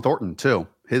Tyquan Thornton, too.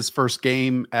 His first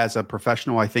game as a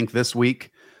professional, I think, this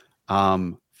week.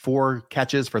 4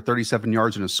 catches for 37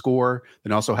 yards and a score.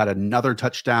 Then also had another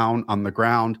touchdown on the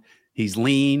ground. He's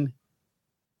lean.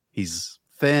 He's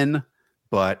thin,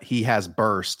 but he has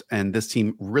burst. And this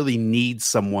team really needs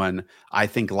someone, I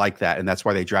think, like that. And that's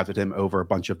why they drafted him over a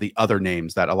bunch of the other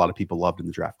names that a lot of people loved in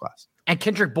the draft class. And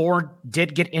Kendrick Bourne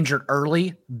did get injured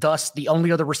early. Thus, the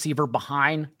only other receiver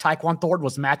behind Tyquan Thornton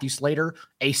was Matthew Slater,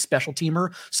 a special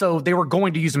teamer. So they were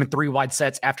going to use him in 3 wide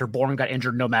sets after Bourne got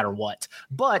injured no matter what.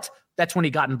 But that's when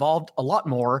he got involved a lot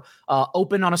more.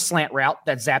 Open on a slant route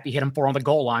that Zappi hit him for on the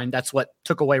goal line. That's what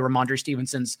took away Rhamondre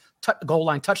Stevenson's goal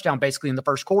line touchdown basically in the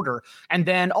first quarter. And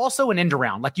then also an end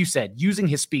around, like you said, using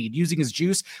his speed, using his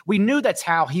juice. We knew that's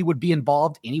how he would be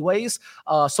involved anyways.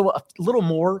 So a little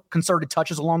more concerted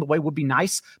touches along the way would be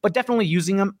nice, but definitely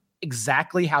using him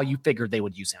exactly how you figured they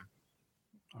would use him.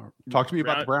 Talk to me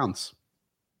about the Browns.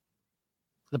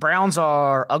 The Browns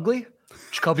are ugly.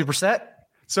 Jacoby Brissett.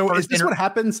 So is this what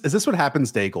happens? Is this what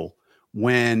happens, Daigle,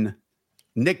 when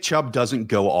Nick Chubb doesn't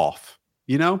go off?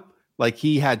 You know, like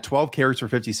he had 12 carries for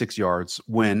 56 yards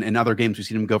when in other games we've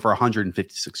seen him go for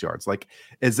 156 yards. Like,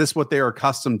 is this what they're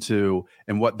accustomed to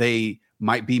and what they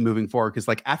might be moving forward? Because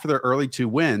like after their early 2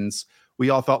 wins, we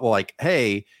all thought, well, like,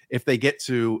 hey, if they get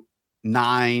to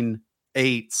 9,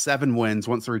 8, 7 wins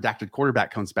once the redacted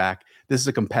quarterback comes back, this is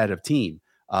a competitive team.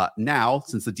 Now,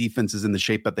 since the defense is in the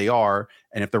shape that they are,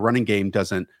 and if the running game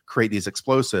doesn't create these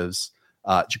explosives,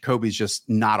 Jacoby's just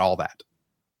not all that.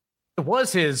 It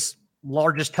was his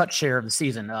largest touch share of the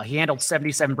season. He handled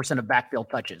 77% of backfield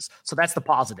touches. So that's the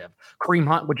positive. Kareem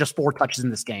Hunt with just 4 touches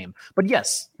in this game. But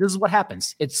yes, this is what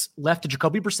happens. It's left to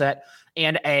Jacoby Brissett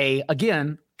and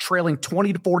again, trailing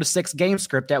 20-4-6 game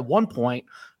script at one point.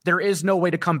 There is no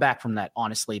way to come back from that,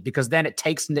 honestly, because then it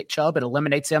takes Nick Chubb and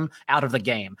eliminates him out of the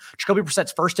game. Jacoby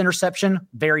Brissett's first interception,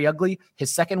 very ugly.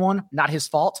 His second one, not his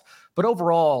fault. But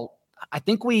overall, I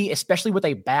think especially with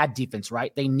a bad defense,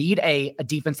 right? They need a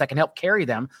defense that can help carry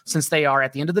them since they are,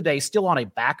 at the end of the day, still on a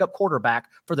backup quarterback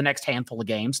for the next handful of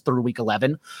games through week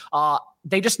 11.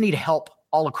 They just need help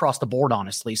all across the board,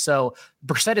 honestly. So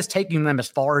Brissett is taking them as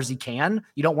far as he can.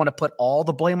 You don't want to put all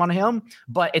the blame on him,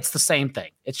 but it's the same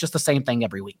thing. It's just the same thing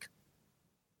every week.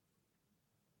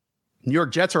 New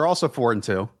York Jets are also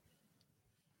 4-2.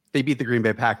 They beat the Green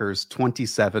Bay Packers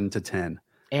 27-10.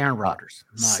 Aaron Rodgers.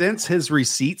 Since his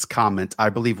receipts comment, I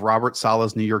believe Robert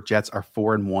Saleh's New York Jets are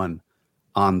 4-1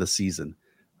 on the season.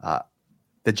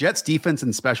 The Jets defense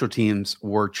and special teams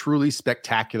were truly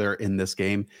spectacular in this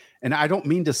game. And I don't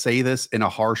mean to say this in a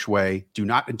harsh way. Do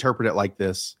not interpret it like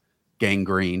this, Gang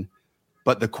Green.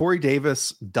 But the Corey Davis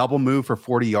double move for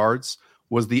 40 yards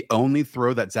was the only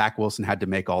throw that Zach Wilson had to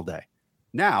make all day.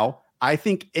 Now, I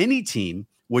think any team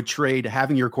would trade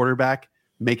having your quarterback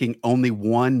making only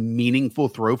one meaningful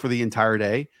throw for the entire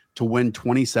day to win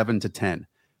 27-10.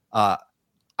 I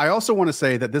also want to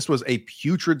say that this was a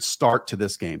putrid start to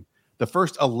this game. The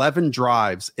first 11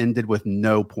 drives ended with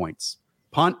no points.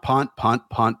 Punt, punt, punt,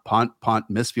 punt, punt, punt,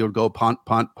 miss field goal, punt,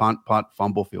 punt, punt, punt,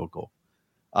 fumble, field goal.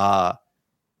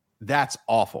 That's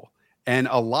awful. And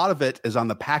a lot of it is on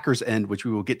the Packers end, which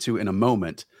we will get to in a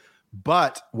moment.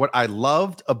 But what I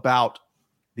loved about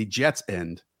the Jets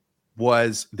end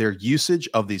was their usage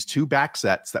of these 2 back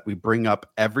sets that we bring up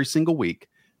every single week,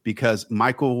 because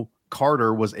Michael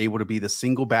Carter was able to be the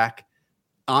single back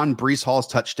on Breece Hall's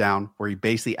touchdown, where he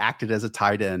basically acted as a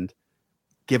tight end,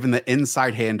 given the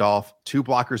inside handoff, 2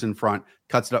 blockers in front,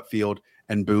 cuts it upfield,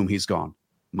 and boom, he's gone.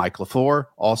 Mike LaFleur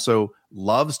also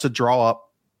loves to draw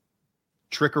up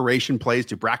trickeration plays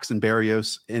to Braxton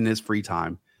Berrios in his free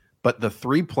time. But the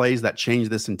 3 plays that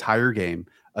changed this entire game,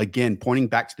 again, pointing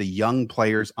back to the young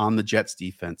players on the Jets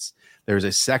defense, there's a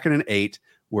 2nd and 8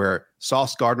 where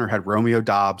Sauce Gardner had Romeo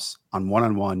Doubs on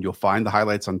one-on-one. You'll find the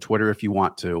highlights on Twitter if you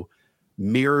want to.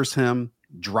 Mirrors him,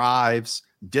 drives,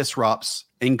 disrupts,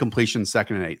 incompletion,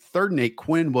 2nd and 8. 3rd and 8,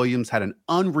 Quinn Williams had an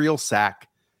unreal sack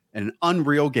and an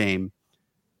unreal game,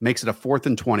 makes it a 4th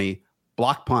and 20,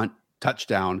 block punt,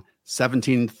 touchdown,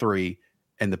 17-3,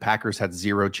 and the Packers had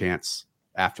 0 chance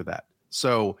after that.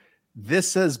 So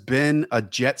this has been a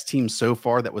Jets team so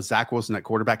far that with Zach Wilson at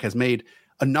quarterback has made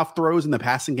enough throws in the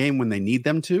passing game when they need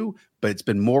them to, but it's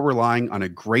been more relying on a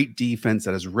great defense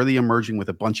that is really emerging with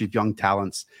a bunch of young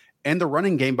talents and the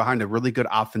running game behind a really good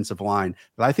offensive line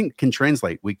that I think can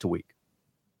translate week to week.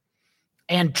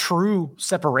 And true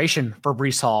separation for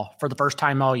Breece Hall for the first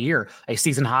time all year. A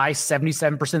season high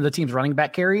 77% of the team's running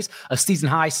back carries, a season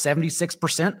high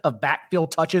 76% of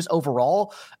backfield touches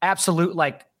overall. Absolute,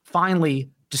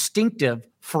 finally distinctive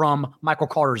from Michael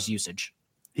Carter's usage.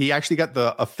 He actually got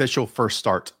the official first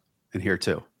start in here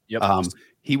too. Yep.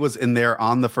 He was in there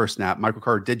on the first snap. Michael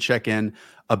Carter did check in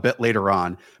a bit later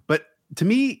on. But to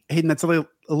me, Hayden, that's a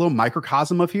little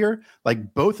microcosm of here.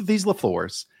 Like both of these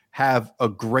LaFleurs have a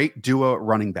great duo at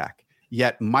running back,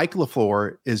 yet Mike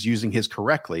LaFleur is using his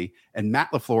correctly and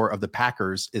Matt LaFleur of the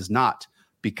Packers is not,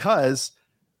 because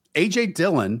A.J.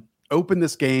 Dillon opened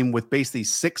this game with basically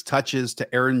 6 touches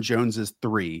to Aaron Jones's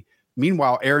 3.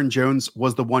 Meanwhile, Aaron Jones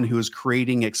was the one who was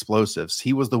creating explosives.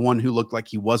 He was the one who looked like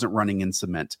he wasn't running in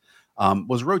cement,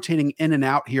 was rotating in and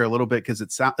out here a little bit because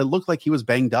it looked like he was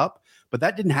banged up, but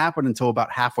that didn't happen until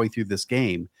about halfway through this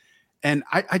game. And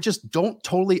I just don't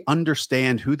totally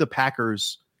understand who the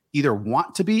Packers either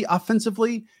want to be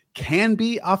offensively, can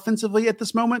be offensively at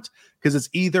this moment, because it's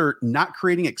either not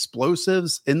creating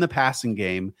explosives in the passing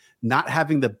game, not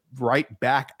having the right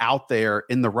back out there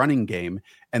in the running game.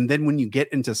 And then when you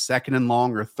get into 2nd and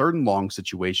long or 3rd and long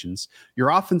situations, your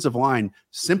offensive line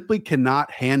simply cannot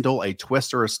handle a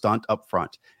twist or a stunt up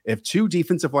front. If 2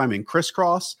 defensive linemen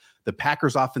crisscross, The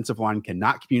Packers offensive line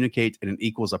cannot communicate, and it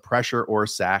equals a pressure or a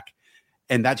sack.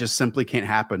 And that just simply can't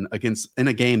happen in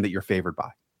a game that you're favored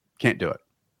by. Can't do it.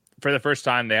 For the first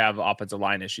time, they have offensive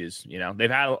line issues.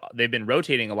 They've been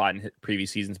rotating a lot in previous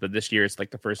seasons, but this year it's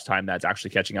like the first time that's actually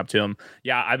catching up to them.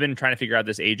 Yeah, I've been trying to figure out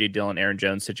this AJ Dillon, Aaron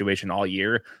Jones situation all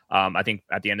year. I think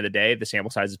at the end of the day, the sample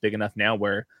size is big enough now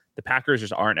where the Packers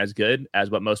just aren't as good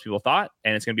as what most people thought,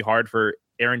 and it's going to be hard for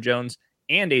Aaron Jones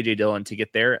and AJ Dillon to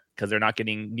get there because they're not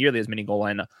getting nearly as many goal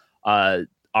line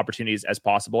opportunities as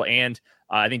possible. And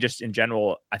I think just in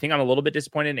general, I think I'm a little bit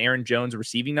disappointed in Aaron Jones'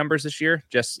 receiving numbers this year,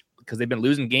 just because they've been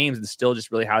losing games and still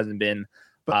just really hasn't been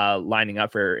lining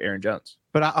up for Aaron Jones.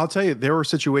 But I'll tell you, there were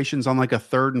situations on like a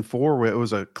 3rd and 4 where it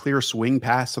was a clear swing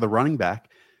pass to the running back.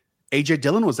 AJ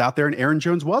Dillon was out there and Aaron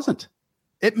Jones wasn't.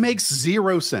 It makes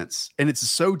zero sense. And it's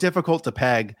so difficult to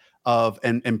peg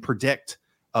and predict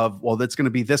well, that's going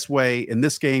to be this way in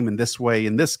this game and this way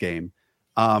in this game.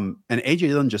 And AJ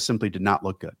Dillon just simply did not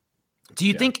look good. Do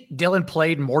you think Dillon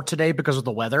played more today because of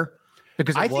the weather?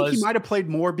 Because I think he might have played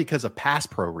more because of pass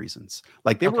pro reasons.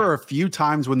 Like there were a few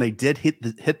times when they did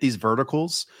hit these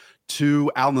verticals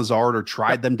to Al Lazard or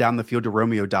tried them down the field to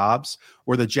Romeo Doubs,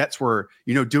 where the Jets were,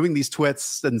 doing these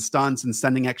twists and stunts and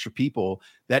sending extra people,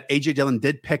 that AJ Dillon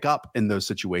did pick up in those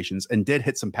situations and did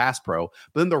hit some pass pro,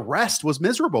 but then the rest was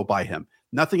miserable by him.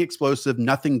 Nothing explosive,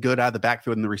 nothing good out of the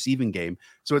backfield in the receiving game.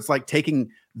 So it's like taking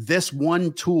this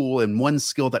one tool and one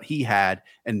skill that he had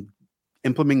and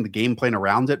implementing the game plan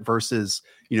around it versus,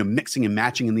 mixing and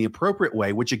matching in the appropriate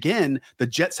way, which again, the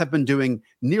Jets have been doing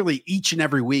nearly each and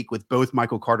every week with both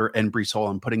Michael Carter and Breece Hall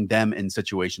and putting them in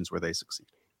situations where they succeed.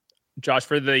 Josh,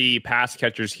 for the pass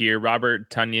catchers here, Robert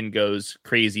Tonyan goes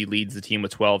crazy, leads the team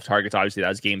with 12 targets. Obviously,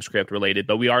 that's game script related,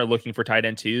 but we are looking for tight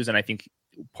end twos. And I think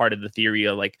part of the theory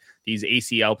of like these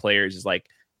ACL players is like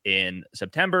in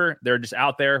September, they're just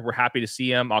out there. We're happy to see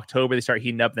them. October, they start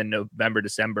heating up. Then November,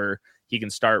 December, he can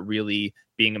start really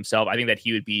being himself. I think that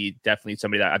he would be definitely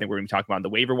somebody that I think we're going to be talking about on the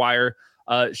waiver wire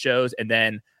shows. And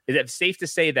then is it safe to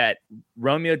say that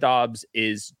Romeo Doubs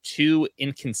is too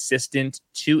inconsistent,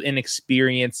 too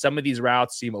inexperienced? Some of these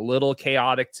routes seem a little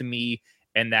chaotic to me,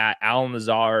 and that Allen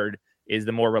Lazard is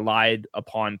the more relied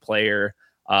upon player.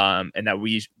 And that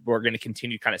we're going to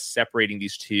continue kind of separating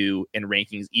these two in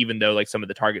rankings, even though like some of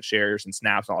the target shares and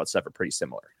snaps and all that stuff are pretty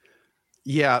similar.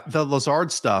 Yeah, the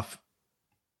Lazard stuff,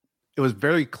 it was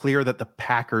very clear that the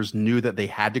Packers knew that they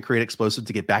had to create explosive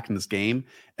to get back in this game,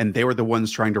 and they were the ones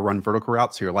trying to run vertical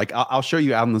routes here. Like I'll show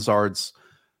you Allen Lazard's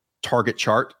target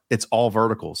chart. It's all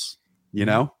verticals,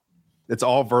 It's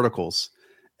all verticals.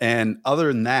 And other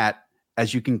than that,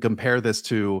 as you can compare this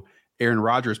to Aaron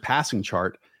Rodgers' passing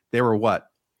chart, they were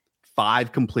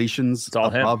 5 completions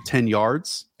above 10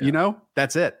 yards. Yeah.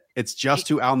 That's it. It's just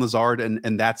to Allen Lazard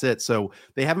and that's it. So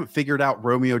they haven't figured out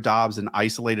Romeo Doubs in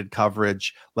isolated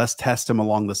coverage. Let's test him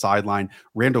along the sideline.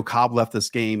 Randall Cobb left this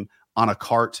game on a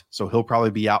cart, so he'll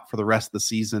probably be out for the rest of the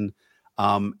season.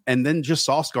 And then just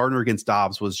Sauce Gardner against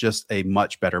Doubs was just a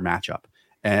much better matchup.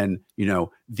 And,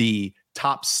 the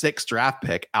top 6 draft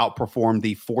pick outperformed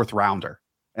the 4th rounder.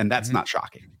 And that's not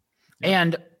shocking.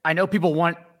 And I know people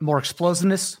want more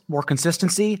explosiveness, more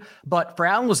consistency, but for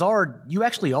Allen Lazard, you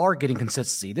actually are getting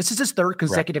consistency. This is his 3rd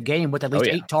consecutive game with at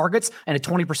least 8 targets and a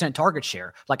 20% target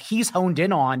share. Like he's honed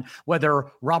in on whether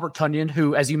Robert Tonyan,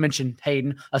 who, as you mentioned,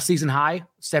 Hayden, a season high,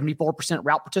 74%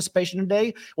 route participation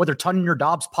today, whether Tonyan or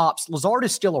Doubs pops, Lazard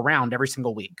is still around every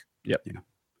single week. Yep.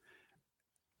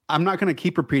 I'm not going to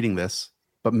keep repeating this,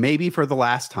 but maybe for the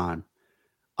last time,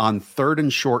 on 3rd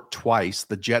and short twice,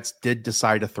 the Jets did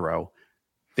decide to throw.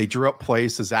 They drew up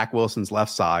plays to Zach Wilson's left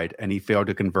side, and he failed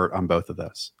to convert on both of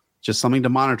those. Just something to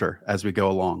monitor as we go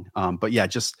along. But yeah,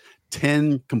 just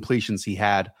 10 completions he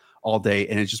had all day,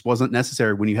 and it just wasn't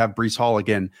necessary when you have Breece Hall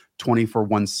again, 20 for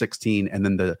 116, and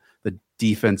then the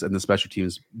defense and the special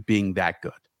teams being that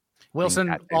good.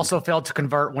 Wilson also failed to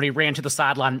convert when he ran to the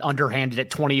sideline underhanded at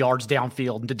 20 yards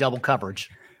downfield into double coverage.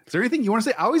 Is there anything you want to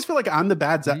say? I always feel like I'm the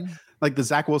bad like the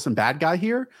Zach Wilson bad guy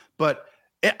here, but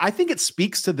I think it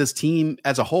speaks to this team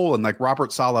as a whole, and like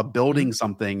Robert Saleh building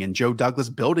something and Joe Douglas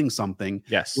building something.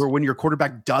 Yes. Where when your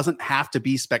quarterback doesn't have to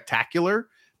be spectacular,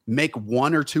 make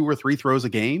 1 or 2 or 3 throws a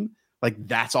game. Like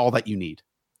that's all that you need.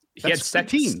 He had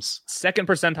second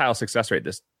percentile success rate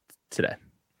today.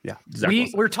 Yeah.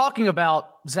 We're talking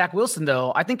about Zach Wilson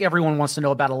though. I think everyone wants to know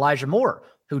about Elijah Moore,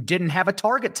 who didn't have a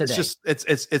target today.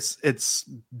 It's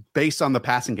based on the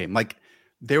passing game. Like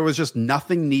there was just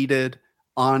nothing needed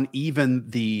on even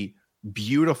the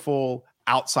beautiful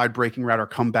outside breaking route or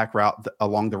comeback route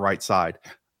along the right side.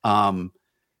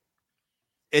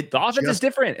 The offense is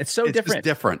different. It's so different. It's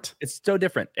different. It's so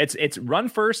different. It's run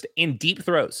first in deep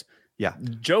throws. Yeah.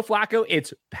 Joe Flacco,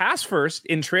 it's pass first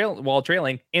in while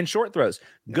trailing in short throws.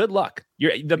 Good luck.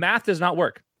 The math does not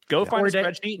work. Go find a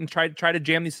spreadsheet and try to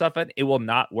jam these stuff in. It will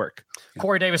not work.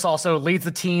 Corey Davis also leads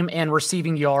the team in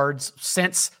receiving yards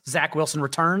since Zach Wilson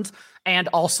returned, and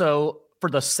also for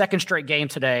the second straight game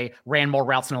today, ran more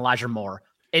routes than Elijah Moore.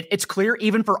 It's clear,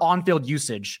 even for on-field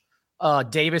usage,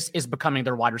 Davis is becoming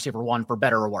their wide receiver one, for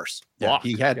better or worse. Yeah,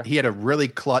 he had a really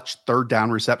clutch third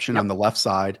down reception on the left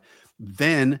side.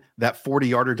 Then that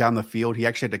 40-yarder down the field, he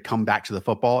actually had to come back to the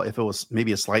football. If it was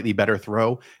maybe a slightly better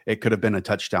throw, it could have been a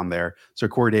touchdown there. So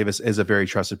Corey Davis is a very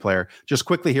trusted player. Just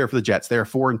quickly here for the Jets, they are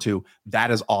 4-2. That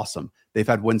is awesome. They've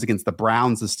had wins against the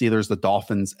Browns, the Steelers, the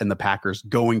Dolphins, and the Packers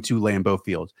going to Lambeau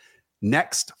Field.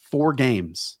 Next 4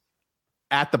 games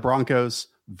at the Broncos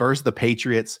versus the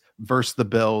Patriots versus the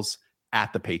Bills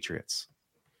at the Patriots.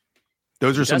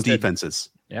 Those are some defenses.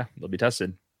 Yeah, they'll be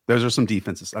tested. Those are some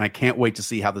defenses, and I can't wait to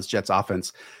see how this Jets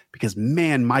offense, because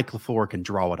man, Mike LaFleur can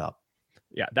draw it up.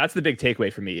 Yeah, that's the big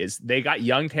takeaway for me is they got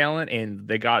young talent and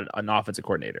they got an offensive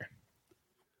coordinator.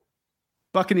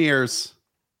 Buccaneers,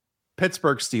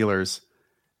 Pittsburgh Steelers,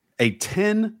 a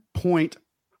 10-point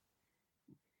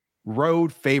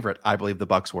road favorite, I believe the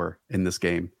Bucs were in this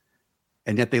game,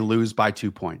 and yet they lose by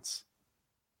 2 points.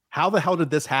 How the hell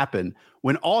did this happen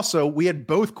when also we had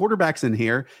both quarterbacks in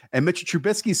here and Mitchell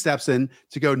Trubisky steps in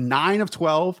to go 9 of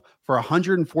 12 for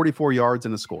 144 yards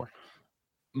and a score?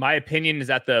 My opinion is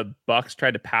that the Bucs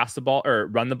tried to pass the ball or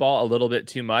run the ball a little bit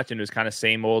too much, and it was kind of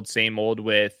same old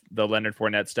with the Leonard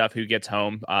Fournette stuff, who gets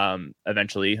home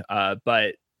eventually.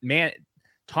 But man,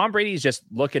 Tom Brady's just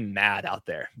looking mad out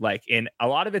there. Like, in a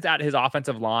lot of it's at his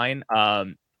offensive line.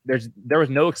 There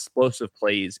was no explosive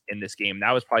plays in this game.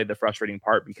 That was probably the frustrating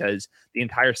part, because the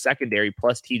entire secondary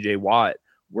plus TJ Watt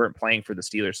weren't playing for the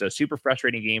Steelers. So super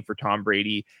frustrating game for Tom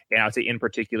Brady. And I would say in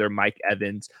particular, Mike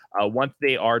Evans. Once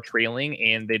they are trailing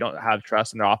and they don't have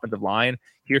trust in their offensive line,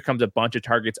 here comes a bunch of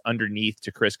targets underneath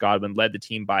to Chris Godwin, led the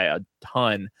team by a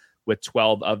ton with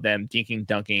 12 of them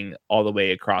dunking all the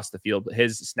way across the field.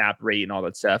 His snap rate and all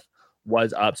that stuff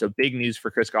was up. So big news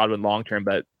for Chris Godwin long-term,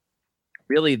 but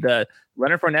really, the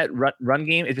Leonard Fournette run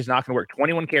game is just not going to work.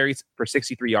 21 carries for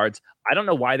 63 yards. I don't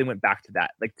know why they went back to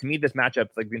that. Like, to me, this matchup,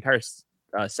 like the entire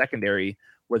secondary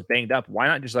was banged up. Why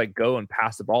not just like go and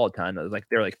pass the ball a ton? Like,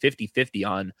 they're like 50-50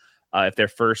 on if their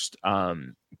first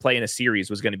play in a series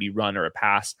was going to be run or a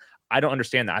pass. I don't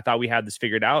understand that. I thought we had this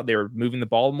figured out. They were moving the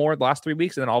ball more the last 3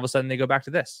 weeks, and then all of a sudden they go back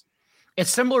to this. It's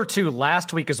similar to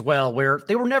last week as well, where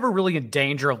they were never really in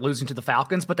danger of losing to the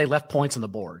Falcons, but they left points on the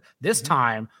board. This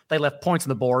time, they left points on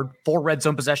the board, 4 red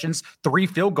zone possessions, 3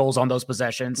 field goals on those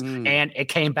possessions, and it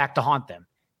came back to haunt them.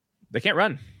 They can't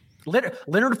run. Leonard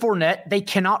Fournette, they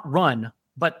cannot run,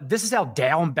 but this is how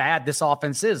down bad this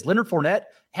offense is. Leonard Fournette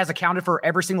has accounted for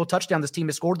every single touchdown this team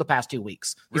has scored the past 2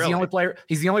 weeks. He's the only player.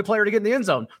 He's the only player to get in the end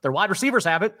zone. Their wide receivers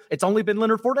haven't. It's only been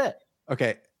Leonard Fournette.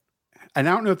 Okay. And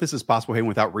I don't know if this is possible, Hayden,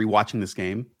 without rewatching this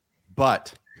game,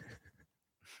 but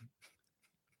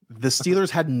the Steelers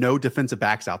had no defensive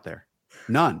backs out there.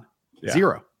 None. Yeah.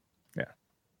 0. Yeah.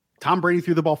 Tom Brady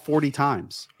threw the ball 40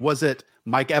 times. Was it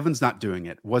Mike Evans not doing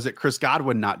it? Was it Chris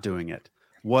Godwin not doing it?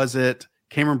 Was it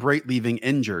Cameron Brate leaving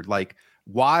injured? Like,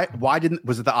 why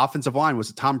was it the offensive line? Was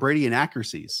it Tom Brady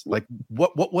inaccuracies? Like,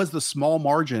 what was the small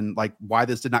margin, like, why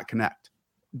this did not connect?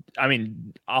 I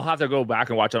mean, I'll have to go back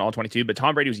and watch on all 22, but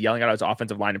Tom Brady was yelling at his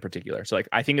offensive line in particular. So, like,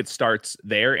 I think it starts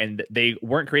there, and they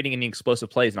weren't creating any explosive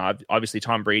plays. Now, obviously,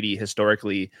 Tom Brady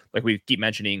historically, like we keep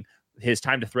mentioning, his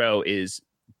time to throw is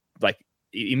like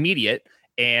immediate,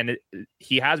 and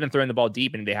he has been throwing the ball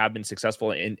deep, and they have been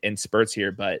successful in spurts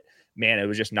here. But man, it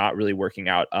was just not really working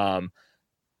out.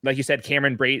 Like you said,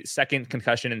 Cameron Brate, second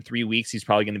concussion in 3 weeks. He's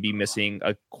probably going to be missing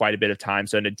quite a bit of time.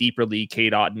 So in a deeper league,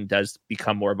 Cade Otton does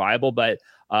become more viable. But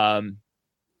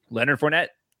Leonard Fournette,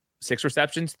 6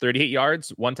 receptions, 38 yards,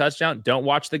 1 touchdown. Don't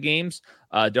watch the games.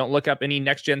 Don't look up any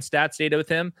next-gen stats data with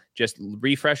him. Just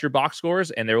refresh your box scores,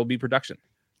 and there will be production.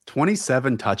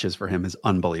 27 touches for him is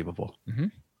unbelievable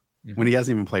when he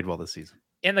hasn't even played well this season.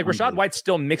 And like Rachaad White's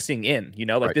still mixing in,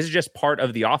 This is just part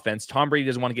of the offense. Tom Brady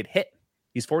doesn't want to get hit.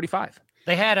 He's 45.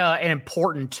 They had an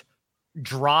important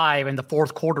drive in the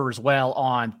fourth quarter as well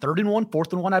on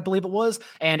 4th and 1, I believe it was.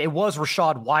 And it was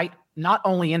Rachaad White not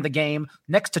only in the game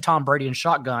next to Tom Brady in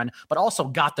shotgun, but also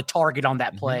got the target on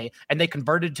that play. And they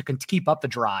converted to keep up the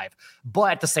drive.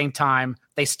 But at the same time,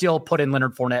 they still put in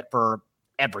Leonard Fournette for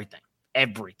everything.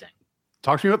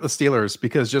 Talk to me about the Steelers,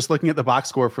 because just looking at the box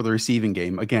score for the receiving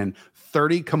game, again,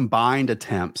 30 combined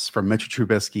attempts from Mitchell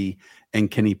Trubisky and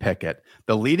Kenny Pickett.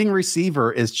 The leading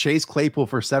receiver is Chase Claypool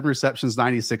for 7 receptions,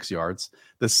 96 yards.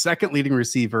 The second leading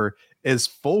receiver is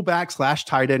fullback /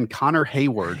 tight end Connor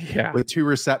Hayward with 2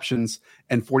 receptions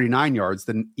and 49 yards.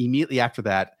 Then immediately after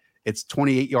that, it's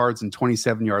 28 yards and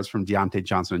 27 yards from Deontay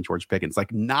Johnson and George Pickens.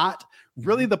 Like, not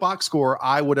really the box score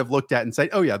I would have looked at and said,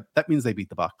 oh yeah, that means they beat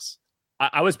the Bucs.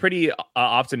 I was pretty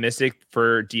optimistic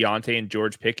for Deontay and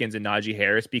George Pickens and Najee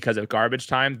Harris because of garbage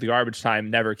time. The garbage time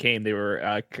never came. They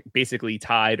were basically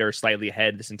tied or slightly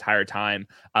ahead this entire time.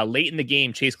 Late in the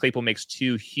game, Chase Claypool makes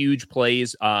 2 huge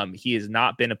plays. He has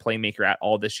not been a playmaker at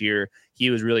all this year. He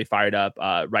was really fired up,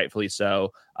 rightfully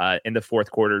so, in the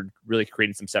fourth quarter, really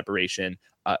creating some separation,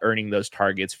 earning those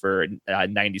targets for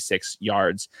 96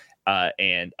 yards.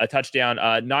 And a touchdown.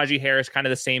 Najee Harris, kind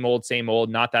of the same old,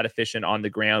 not that efficient on the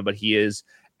ground, but he is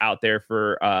out there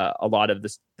for a lot of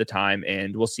the time,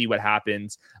 and we'll see what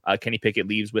happens. Kenny Pickett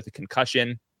leaves with a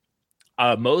concussion.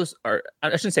 I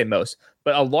shouldn't say most,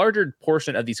 but a larger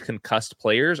portion of these concussed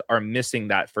players are missing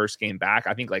that first game back.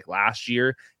 I think like last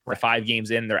year, the 5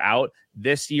 games in, they're out.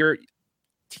 This year,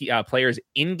 players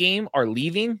in game are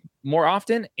leaving more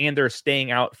often, and they're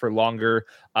staying out for longer.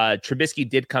 Trubisky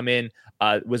did come in,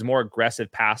 was more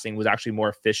aggressive passing, was actually more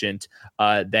efficient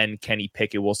than Kenny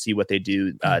Pickett. We'll see what they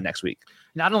do next week.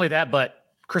 Not only that, but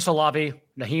Chris Olave,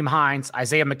 Nyheim Hines,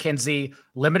 Isaiah McKenzie,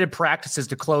 limited practices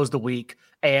to close the week.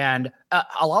 And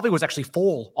Olave was actually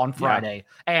full on Friday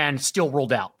and still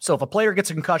ruled out. So if a player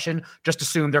gets a concussion, just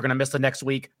assume they're going to miss the next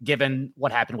week, given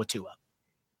what happened with Tua.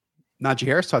 Najee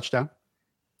Harris touchdown.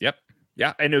 Yep.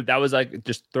 Yeah, I knew that was like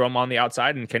just throw him on the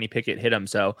outside and Kenny Pickett hit him.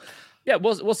 So yeah,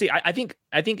 we'll see. I think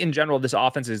in general this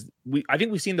offense I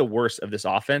think we've seen the worst of this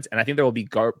offense, and I think there will be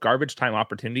garbage time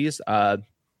opportunities. Yeah,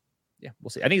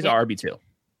 we'll see. I think it's an RB2.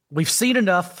 We've seen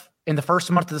enough in the first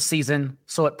month of the season,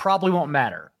 so it probably won't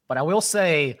matter. But I will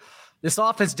say this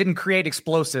offense didn't create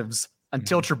explosives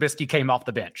until Trubisky came off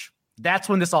the bench. That's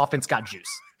when this offense got juice.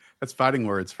 That's fighting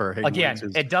words for Hayden. Again,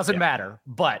 it doesn't matter,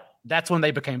 but that's when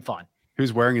they became fun.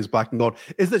 Who's wearing his black and gold.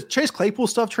 Is the Chase Claypool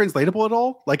stuff translatable at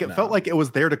all? Like, it felt like it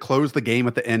was there to close the game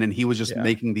at the end, and he was just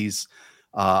making these,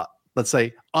 let's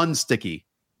say, unsticky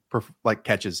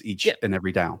catches each and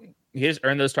every down. He just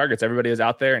earned those targets. Everybody was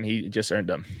out there, and he just earned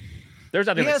them. There's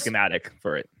nothing schematic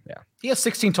for it. Yeah. He has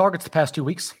 16 targets the past 2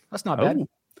 weeks. That's not bad.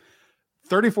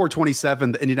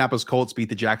 34-27, the Indianapolis Colts beat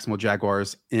the Jacksonville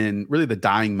Jaguars in really the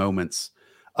dying moments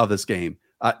of this game.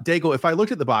 Daigle, if I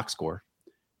looked at the box score,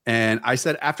 and I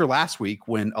said after last week,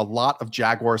 when a lot of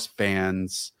Jaguars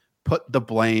fans put the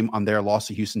blame on their loss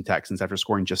to Houston Texans after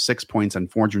scoring just 6 points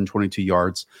and 422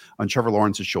 yards on Trevor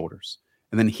Lawrence's shoulders.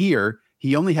 And then here,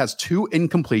 he only has 2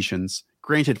 incompletions,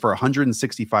 granted for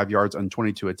 165 yards on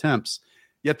 22 attempts,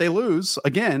 yet they lose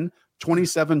again,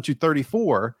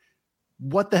 27-34.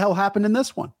 What the hell happened in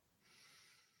this one?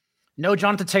 No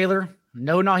Jonathan Taylor,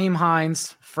 no Nyheim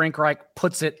Hines. Frank Reich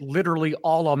puts it literally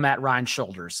all on Matt Ryan's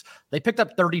shoulders. They picked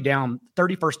up 30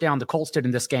 first down. The Colts did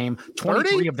in this game.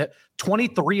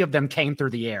 23 of them came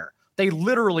through the air. They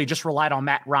literally just relied on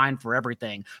Matt Ryan for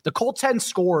everything. The Colts hadn't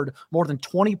scored more than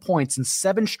 20 points in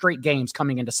 7 straight games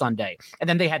coming into Sunday. And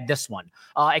then they had this one.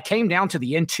 It came down to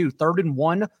the end too. 3rd and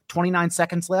 1, 29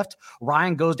 seconds left.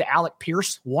 Ryan goes to Alec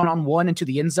Pierce one-on-one into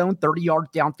the end zone, 30 yards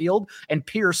downfield. And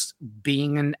Pierce,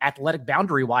 being an athletic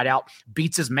boundary wideout,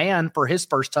 beats his man for his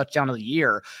first touchdown of the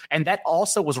year. And that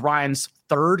also was Ryan's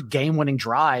 3rd game-winning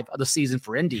drive of the season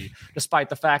for Indy, despite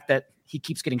the fact that he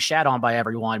keeps getting shat on by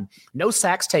everyone. No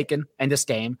sacks taken in this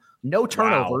game. No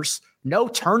turnovers. Wow. No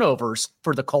turnovers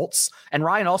for the Colts. And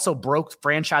Ryan also broke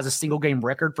franchise's single game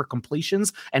record for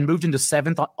completions and moved into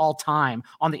 7th all time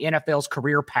on the NFL's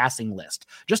career passing list.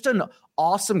 Just an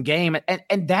awesome game.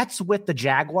 And that's with the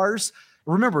Jaguars.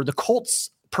 Remember, the Colts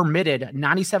permitted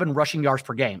 97 rushing yards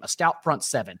per game, a stout front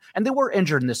 7. And they were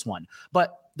injured in this one.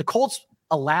 But the Colts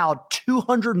allowed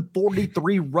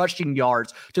 243 rushing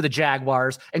yards to the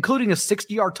Jaguars, including a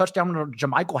 60-yard touchdown to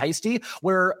JaMycal Hasty,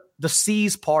 where the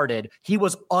seas parted. He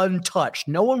was untouched.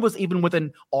 No one was even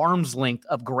within arm's length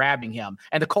of grabbing him,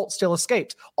 and the Colts still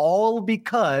escaped, all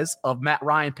because of Matt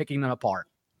Ryan picking them apart.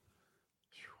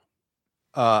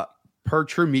 Per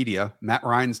True Media, Matt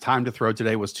Ryan's time to throw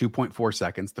today was 2.4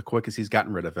 seconds, the quickest he's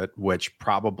gotten rid of it, which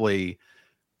probably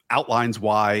outlines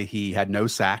why he had no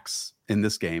sacks in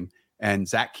this game. And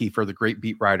Zach Kiefer, the great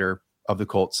beat writer of the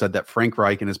Colts, said that Frank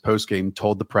Reich in his postgame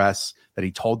told the press that he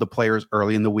told the players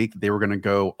early in the week that they were going to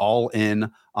go all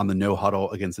in on the no huddle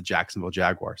against the Jacksonville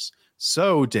Jaguars.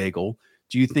 So, Daigle,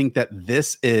 do you think that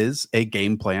this is a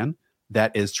game plan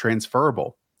that is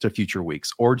transferable to future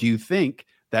weeks? Or do you think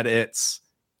that it's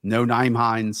no Nyheim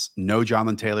Hines, no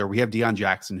Jonathan Taylor? We have Deion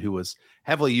Jackson, who was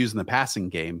heavily used in the passing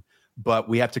game, but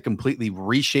we have to completely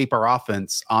reshape our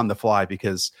offense on the fly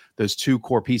because those two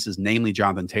core pieces, namely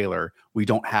Jonathan Taylor, we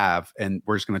don't have. And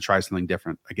we're just going to try something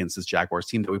different against this Jaguars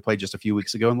team that we played just a few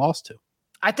weeks ago and lost to.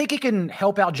 I think it can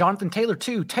help out Jonathan Taylor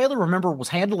too. Taylor, remember, was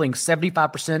handling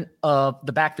 75% of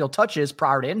the backfield touches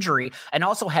prior to injury and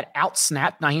also had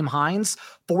outsnapped Nyheim Hines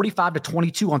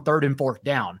 45-22 on 3rd and 4th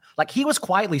down. Like, he was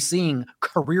quietly seeing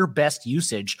career best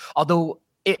usage, although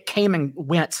it came and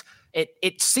went.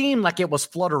 It seemed like it was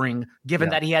fluttering given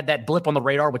that he had that blip on the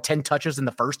radar with 10 touches in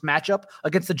the first matchup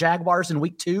against the Jaguars in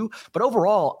week 2. But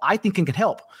overall, I think it can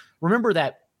help. Remember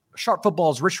that Sharp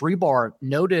Football's Rich Rebar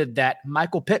noted that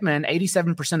Michael Pittman,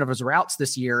 87% of his routes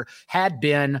this year had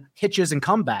been hitches and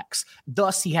comebacks.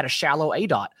 Thus, he had a shallow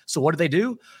ADOT. So what did they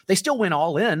do? They still went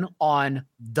all in on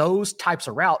those types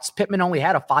of routes. Pittman only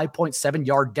had a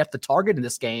 5.7-yard depth of target in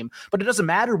this game, but it doesn't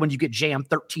matter when you get jammed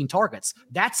 13 targets.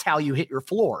 That's how you hit your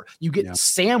floor. You get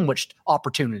sandwiched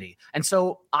opportunity. And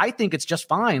so I think it's just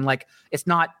fine. Like, it's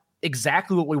not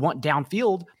exactly what we want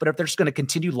downfield, but if they're just going to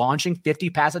continue launching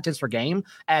 50 pass attempts per game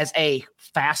as a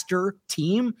faster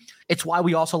team, it's why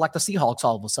we also like the Seahawks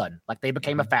all of a sudden. Like, they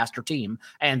became a faster team,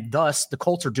 and thus the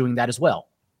Colts are doing that as well.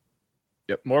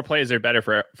 Yep, more plays are better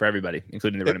for everybody,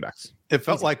 including the running backs. It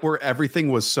felt like where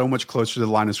everything was so much closer to the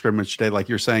line of scrimmage today, like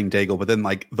you're saying, Daigle, but then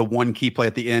like the one key play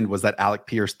at the end was that Alec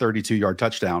Pierce 32-yard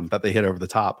touchdown that they hit over the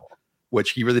top,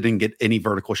 which he really didn't get any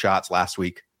vertical shots last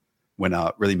week when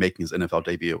really making his NFL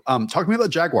debut. Talk to me about the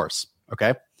Jaguars,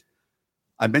 okay?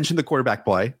 I mentioned the quarterback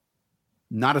play.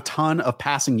 Not a ton of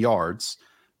passing yards,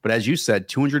 but as you said,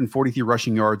 243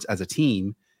 rushing yards as a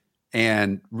team.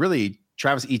 And really,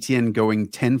 Travis Etienne going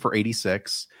 10 for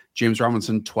 86. James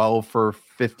Robinson, 12 for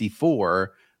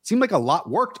 54. Seemed like a lot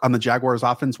worked on the Jaguars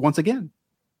offense once again.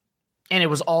 And it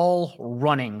was all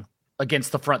running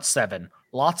against the front seven.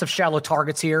 Lots of shallow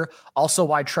targets here. Also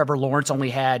why Trevor Lawrence only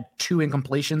had 2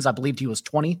 incompletions. I believed he was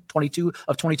 22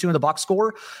 of 22 in the box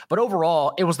score. But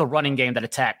overall, it was the running game that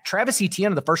attacked. Travis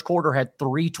Etienne in the first quarter had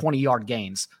 3 20-yard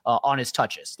gains on his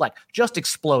touches, like just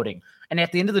exploding. And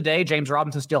at the end of the day, James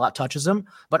Robinson still out-touches him.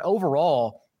 But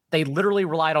overall, they literally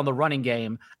relied on the running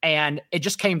game. And it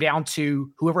just came down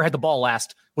to whoever had the ball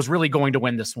last was really going to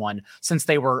win this one, since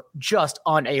they were just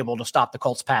unable to stop the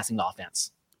Colts passing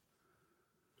offense.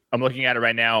 I'm looking at it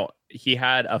right now. He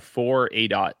had a 4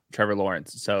 ADOT, Trevor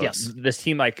Lawrence. So this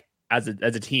team, like as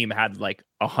a team, had like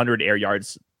 100 air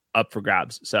yards up for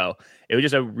grabs. So it was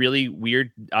just a really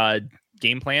weird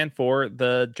game plan for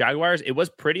the Jaguars. It was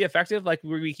pretty effective, like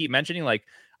we keep mentioning. Like,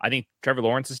 I think Trevor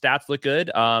Lawrence's stats look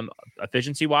good,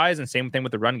 efficiency wise, and same thing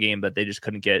with the run game, but they just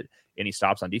couldn't get any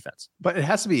stops on defense. But it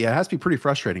has to be pretty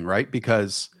frustrating, right?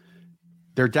 Because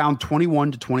they're down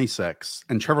 21-26,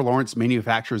 and Trevor Lawrence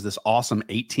manufactures this awesome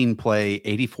 18-play,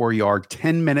 84-yard,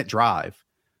 10-minute drive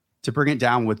to bring it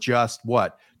down with just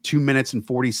 2 minutes and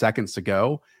 40 seconds to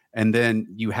go. And then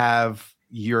you have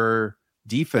your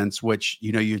defense, which,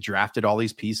 you drafted all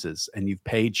these pieces and you've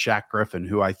paid Shaq Griffin,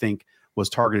 who I think was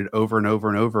targeted over and over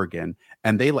and over again,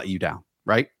 and they let you down,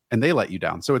 right? And they let you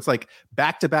down. So it's like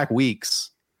back-to-back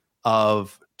weeks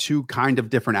of 2 kind of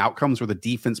different outcomes where the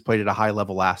defense played at a high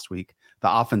level last week.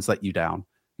 The offense let you down.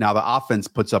 Now the offense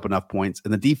puts up enough points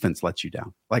and the defense lets you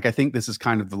down. Like, I think this is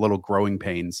kind of the little growing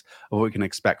pains of what we can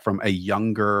expect from a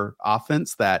younger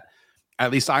offense that, at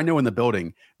least I know in the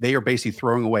building, they are basically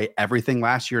throwing away everything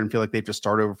last year and feel like they've just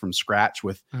started over from scratch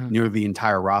with nearly the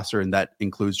entire roster. And that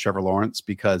includes Trevor Lawrence,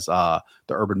 because the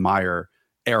Urban Meyer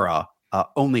era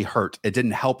only hurt. It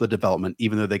didn't help the development,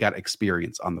 even though they got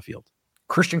experience on the field.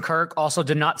 Christian Kirk also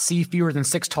did not see fewer than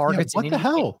 6 targets. What the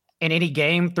hell? In any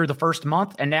game through the first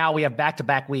month, and now we have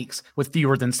back-to-back weeks with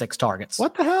fewer than 6 targets.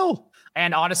 What the hell?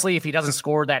 And honestly, if he doesn't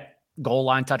score that goal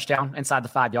line touchdown inside the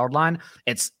 5-yard line,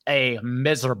 it's a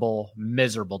miserable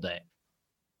day.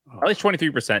 At least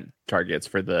 23% targets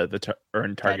for the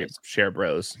earned target share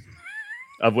bros,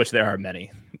 of which there are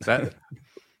many.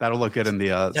 That'll look good in the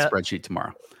spreadsheet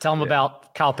tomorrow. Tell them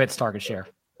about Kyle Pitts' target share.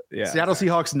 Yeah. Seattle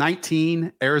Seahawks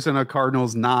 19, Arizona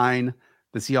Cardinals 9.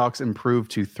 The Seahawks improved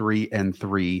to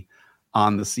 3-3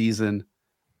 on the season.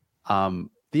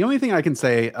 The only thing I can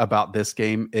say about this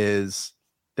game is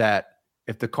that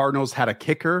if the Cardinals had a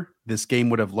kicker, this game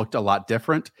would have looked a lot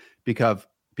different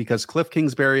because Cliff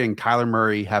Kingsbury and Kyler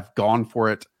Murray have gone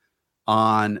for it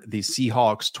on the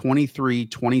Seahawks 23,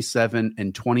 27,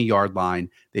 and 20-yard line.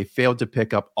 They failed to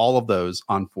pick up all of those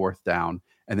on 4th down.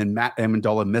 And then Matt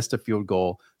Amendola missed a field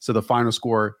goal. So the final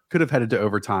score could have headed to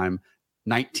overtime,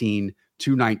 19-19.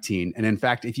 And in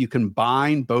fact, if you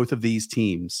combine both of these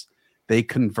teams, they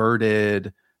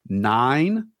converted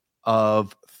 9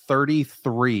 of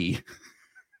 33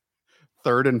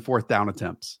 3rd and 4th down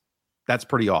attempts. That's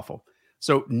pretty awful.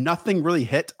 So nothing really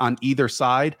hit on either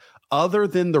side other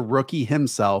than the rookie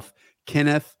himself,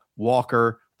 Kenneth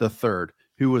Walker III,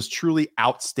 who was truly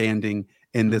outstanding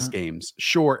in this games.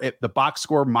 Sure, the box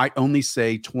score might only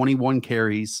say 21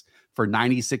 carries for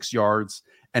 96 yards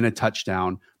and a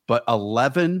touchdown, but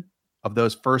 11 of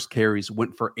those first carries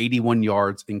went for 81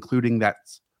 yards, including that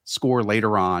score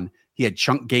later on. He had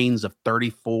chunk gains of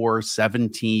 34,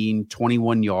 17,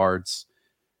 21 yards.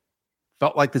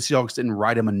 Felt like the Seahawks didn't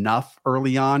ride him enough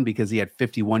early on because he had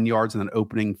 51 yards in an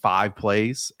opening 5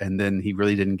 plays, and then he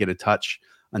really didn't get a touch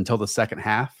until the second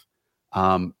half.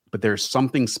 But there's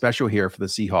something special here for the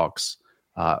Seahawks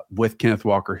with Kenneth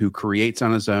Walker, who creates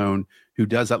on his own, who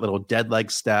does that little dead leg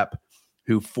step,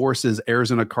 who forces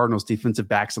Arizona Cardinals defensive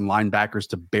backs and linebackers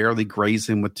to barely graze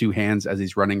him with 2 hands as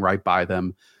he's running right by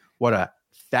them. What a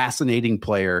fascinating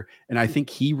player. And I think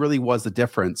he really was the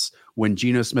difference when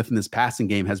Geno Smith in this passing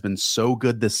game has been so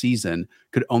good this season,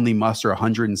 could only muster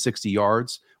 160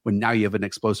 yards, when now you have an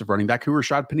explosive running back who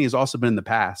Rashad Penny has also been in the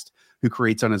past, who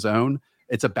creates on his own.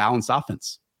 It's a balanced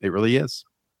offense. It really is.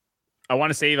 I want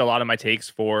to save a lot of my takes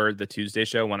for the Tuesday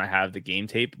show when I have the game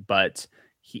tape, but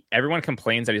everyone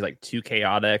complains that he's like too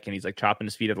chaotic and he's like chopping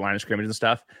his feet at the line of scrimmage and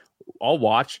stuff. I'll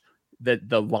watch the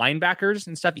linebackers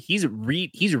and stuff. He's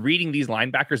reading these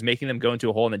linebackers, making them go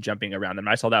into a hole and then jumping around them.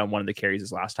 I saw that on one of the carries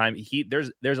this last time.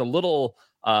 There's a little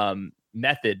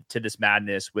method to this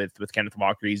madness with Kenneth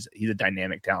Walker. He's a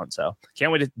dynamic talent. So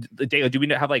can't wait to do we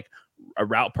have like a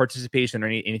route participation or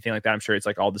anything like that? I'm sure it's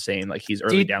like all the same. Like he's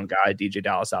early down guy, DJ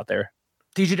Dallas out there.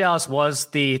 DJ Dallas was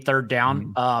the third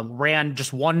down, ran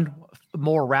just one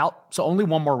more route. So only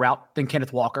one more route than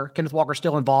Kenneth Walker. Kenneth Walker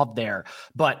still involved there.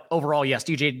 But overall, yes,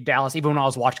 DJ Dallas, even when I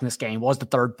was watching this game, was the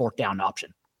third, fourth down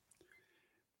option.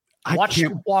 Watch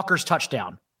Walker's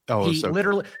touchdown. Oh,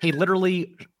 he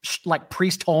literally like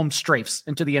Priest Holmes strafes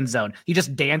into the end zone. He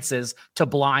just dances to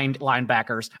blind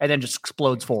linebackers and then just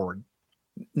explodes forward.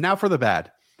 Now for the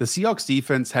bad. The Seahawks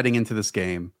defense heading into this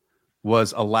game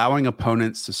was allowing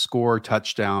opponents to score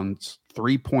touchdowns,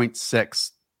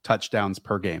 3.6 touchdowns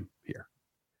per game here.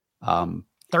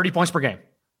 30 points per game.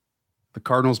 The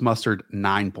Cardinals mustered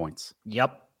 9 points.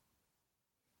 Yep.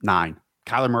 9.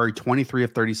 Kyler Murray, 23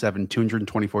 of 37,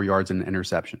 224 yards and an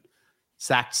interception.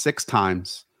 Sacked 6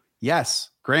 times. Yes,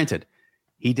 granted,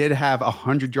 he did have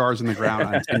 100 yards on the ground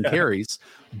on 10 carries,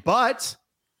 but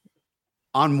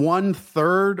on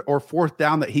 1/3 or 4th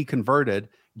down that he converted,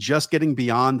 just getting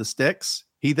beyond the sticks,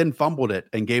 he then fumbled it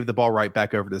and gave the ball right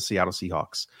back over to the Seattle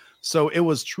Seahawks. So it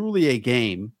was truly a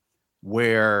game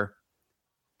where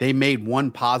they made one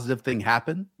positive thing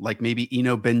happen, like maybe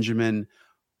Eno Benjamin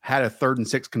had a 3rd and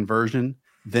 6 conversion.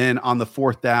 Then on the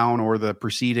 4th down or the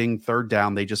preceding 3rd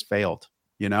down, they just failed,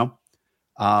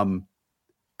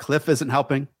 Cliff isn't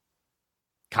helping.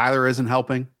 Kyler isn't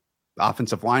helping. The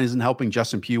offensive line isn't helping.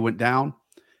 Justin Pugh went down.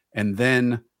 And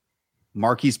then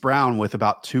Marquise Brown, with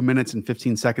about 2 minutes and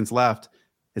 15 seconds left,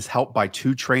 is helped by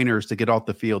 2 trainers to get off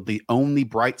the field. The only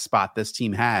bright spot this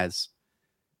team has.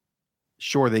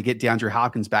 Sure, they get DeAndre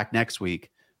Hopkins back next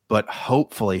week, but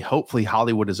hopefully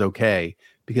Hollywood is okay,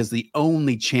 because the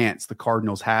only chance the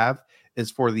Cardinals have is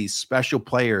for these special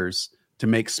players to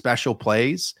make special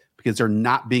plays, because they're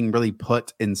not being really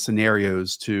put in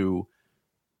scenarios to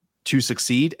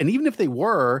succeed. And even if they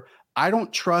were, I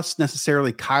don't trust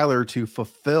necessarily Kyler to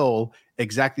fulfill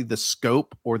exactly the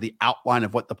scope or the outline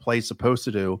of what the play is supposed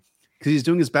to do, because he's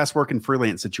doing his best work in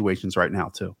freelance situations right now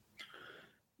too.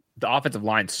 The offensive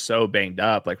line's so banged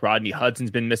up. Like Rodney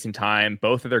Hudson's been missing time.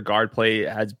 Both of their guard play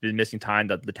has been missing time.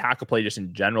 The tackle play just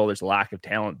in general, there's a lack of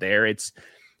talent there. It's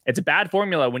a bad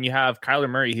formula when you have Kyler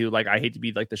Murray, who, like, I hate to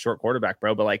be like the short quarterback,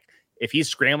 bro, but like if he's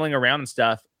scrambling around and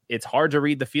stuff, it's hard to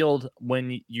read the field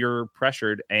when you're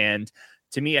pressured. And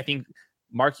to me, I think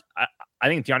I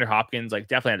think DeAndre Hopkins, like,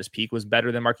 definitely at his peak was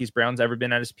better than Marquise Brown's ever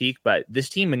been at his peak, but this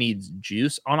team needs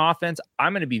juice on offense.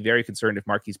 I'm going to be very concerned if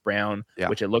Marquise Brown,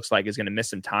 which it looks like is going to miss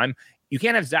some time. You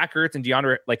can't have Zach Ertz and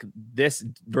DeAndre, like this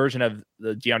version of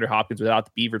the DeAndre Hopkins without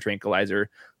the Beaver tranquilizer.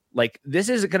 Like, this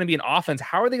is going to be an offense.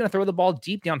 How are they going to throw the ball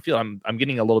deep downfield? I'm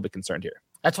getting a little bit concerned here.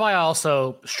 That's why I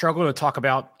also struggle to talk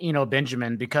about,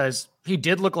 Benjamin, because he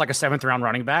did look like a 7th round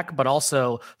running back, but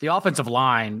also the offensive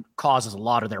line causes a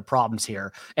lot of their problems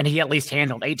here. And he at least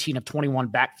handled 18 of 21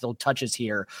 backfield touches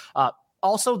here.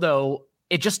 Also, though,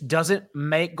 it just doesn't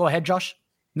go ahead, Josh.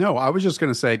 No, I was just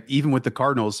going to say, even with the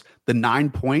Cardinals, the 9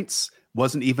 points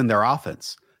wasn't even their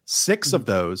offense. 6 of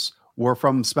those were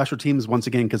from special teams once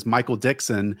again, because Michael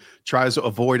Dixon tries to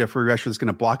avoid a free rusher that's going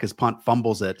to block his punt,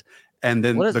 fumbles it. And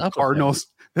then the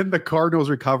Cardinals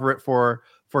recover it for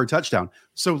for a touchdown.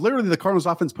 So literally the Cardinals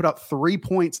offense put up 3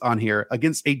 points on here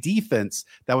against a defense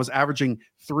that was averaging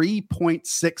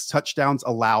 3.6 touchdowns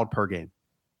allowed per game.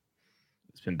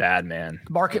 It's been bad, man.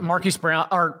 Marquise Brown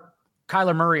or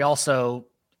Kyler Murray also,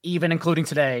 even including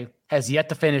today, has yet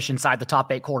to finish inside the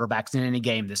top 8 quarterbacks in any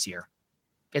game this year.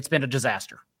 It's been a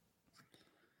disaster.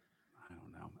 I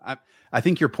don't know. I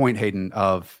think your point, Hayden,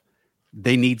 of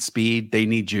they need speed, they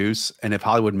need juice, and if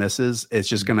Hollywood misses, it's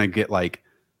just going to get like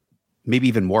maybe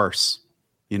even worse,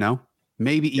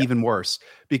 maybe even worse,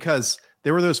 because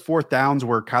there were those fourth downs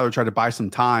where Kyler tried to buy some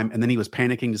time and then he was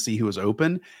panicking to see who was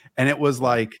open. And it was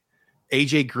like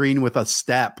AJ Green with a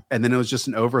step. And then it was just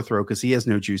an overthrow because he has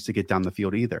no juice to get down the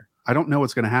field either. I don't know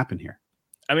what's going to happen here.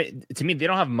 I mean, to me, they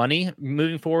don't have money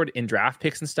moving forward in draft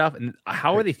picks and stuff. And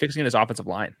how are they fixing this offensive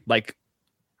line? Like,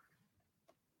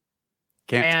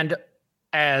 can't. And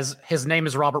as his name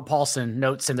is Robert Paulson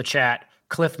notes in the chat,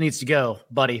 Cliff needs to go,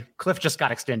 buddy. Cliff just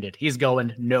got extended. He's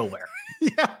going nowhere.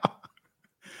 Yeah.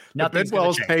 Nothing's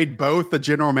Bidwell's paid both the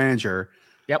general manager.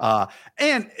 Yep.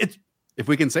 And it's, if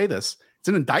we can say this, it's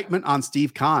an indictment on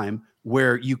Steve Keim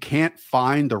where you can't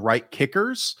find the right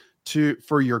kickers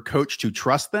for your coach to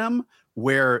trust them,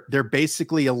 where they're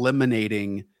basically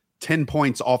eliminating 10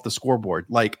 points off the scoreboard.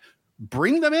 Like,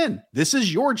 bring them in. This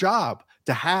is your job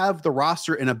to have the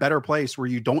roster in a better place where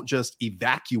you don't just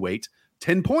evacuate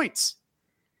 10 points.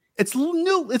 It's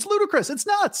ludicrous. It's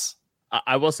nuts.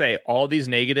 I will say all these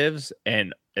negatives,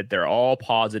 and they're all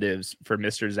positives for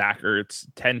Mr. Zach Ertz.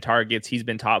 10 targets. He's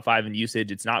been top 5 in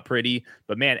usage. It's not pretty,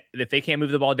 but man, if they can't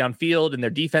move the ball downfield and their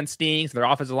defense stinks, their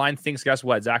offensive line thinks, guess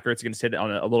what? Zach Ertz is going to sit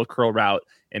on a little curl route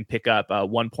and pick up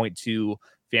 1.2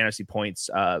 fantasy points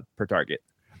per target.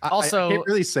 Also, I can't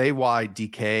really say why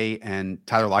DK and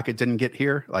Tyler Lockett didn't get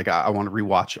here. Like, I want to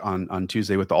rewatch on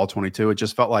Tuesday with the all 22. It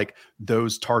just felt like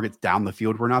those targets down the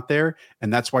field were not there.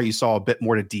 And that's why you saw a bit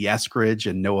more to D. Eskridge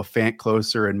and Noah Fant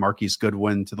closer and Marquise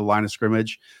Goodwin to the line of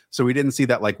scrimmage. So we didn't see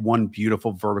that like one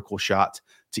beautiful vertical shot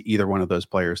to either one of those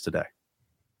players today.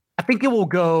 I think it will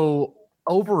go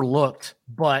overlooked,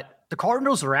 but the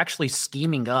Cardinals are actually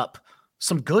scheming up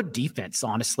some good defense,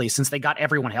 honestly, since they got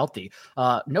everyone healthy.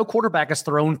 No quarterback has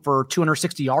thrown for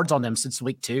 260 yards on them since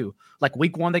week 2. Like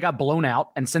week 1, they got blown out.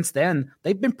 And since then,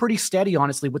 they've been pretty steady,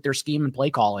 honestly, with their scheme and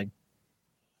play calling.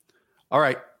 All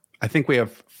right. I think we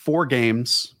have 4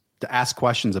 games to ask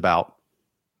questions about.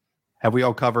 Have we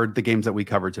all covered the games that we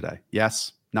covered today?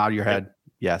 Yes. Nod your head.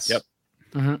 Yes. Yep.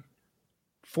 Mm-hmm.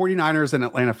 49ers and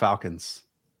Atlanta Falcons.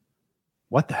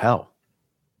 What the hell?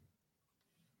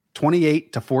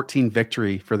 28-14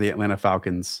 victory for the Atlanta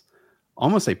Falcons.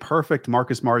 Almost a perfect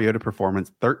Marcus Mariota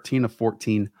performance. 13 of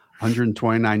 14,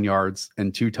 129 yards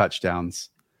and 2 touchdowns.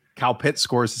 Kyle Pitts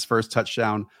scores his first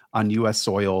touchdown on U.S.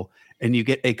 soil, and you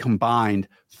get a combined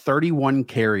 31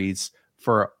 carries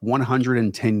for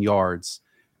 110 yards.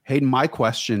 Hayden, my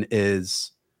question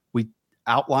is, we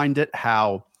outlined it,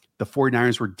 how the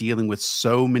 49ers were dealing with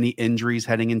so many injuries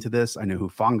heading into this. I know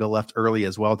Hufanga left early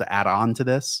as well to add on to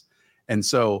this. And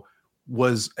so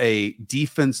was a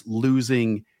defense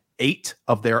losing 8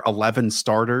 of their 11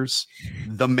 starters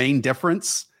the main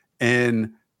difference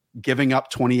in giving up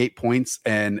 28 points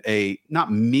and a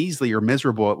not measly or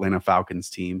miserable Atlanta Falcons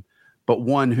team, but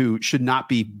one who should not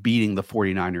be beating the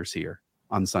 49ers here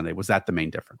on Sunday? Was that the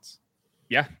main difference?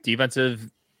 Yeah, defensive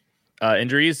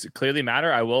injuries clearly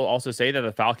matter. I will also say that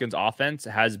the Falcons offense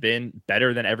has been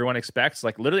better than everyone expects.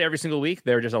 Like literally every single week,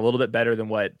 they're just a little bit better than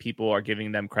what people are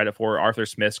giving them credit for. Arthur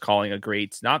Smith's calling a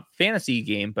great, not fantasy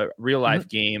game, but real life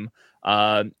game.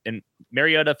 And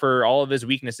Mariota, for all of his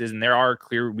weaknesses, and there are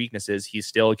clear weaknesses, he's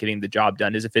still getting the job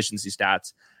done. His efficiency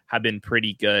stats have been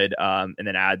pretty good. And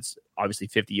then adds obviously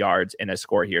 50 yards and a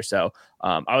score here. So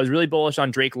I was really bullish on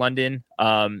Drake London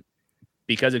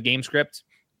because of game script.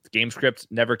 The game script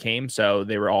never came, so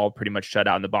they were all pretty much shut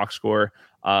out in the box score.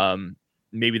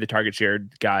 Maybe the target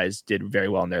shared guys did very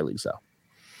well in their leagues, though.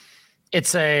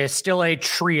 It's still a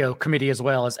trio committee as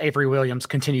well, as Avery Williams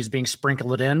continues being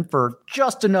sprinkled in for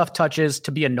just enough touches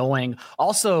to be annoying.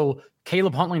 Also,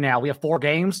 Caleb Huntley now, we have 4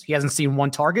 games. He hasn't seen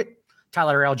 1 target.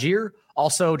 Tyler Algier,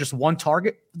 also just 1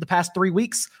 target for the past 3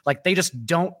 weeks. Like they just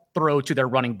don't throw to their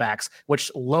running backs,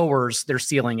 which lowers their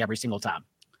ceiling every single time.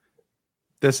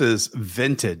 This is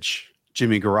vintage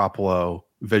Jimmy Garoppolo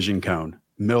vision cone,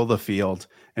 middle of the field.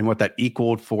 And what that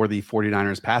equaled for the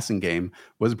 49ers passing game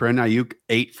was Brandon Ayuk,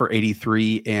 8 for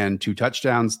 83 and 2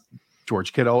 touchdowns.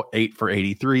 George Kittle, 8 for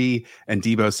 83, and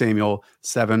Deebo Samuel,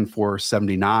 7 for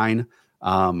 79.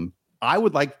 I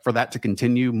would like for that to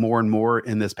continue more and more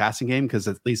in this passing game because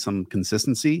at least some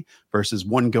consistency versus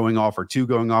one going off or two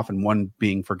going off and one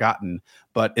being forgotten.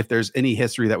 But if there's any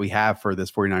history that we have for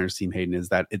this 49ers team, Hayden, is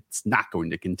that it's not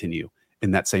going to continue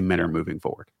in that same manner moving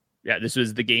forward. Yeah, this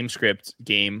was the game script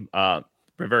game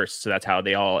reversed. So that's how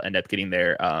they all end up getting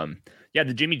there. Yeah,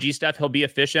 the Jimmy G stuff, he'll be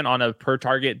efficient on a per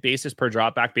target basis, per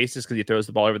drop back basis, because he throws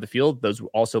the ball over the field. Those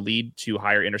also lead to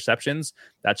higher interceptions.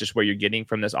 That's just where you're getting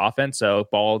from this offense. So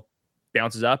ball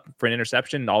bounces up for an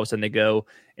interception, and all of a sudden they go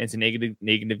into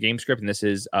negative game script. And this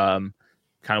is kind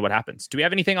of what happens. Do we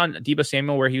have anything on Deebo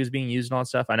Samuel where he was being used and all that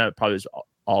stuff? I know it probably was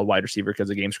all wide receiver because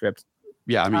of game script.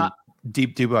 Yeah, I mean,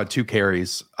 Deebo had 2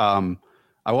 carries.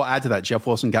 I will add to that. Jeff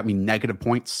Wilson got me negative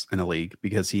points in the league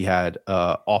because he had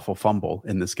awful fumble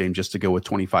in this game just to go with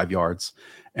 25 yards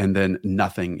and then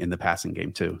nothing in the passing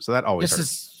game too. So that always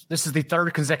hurts. This is the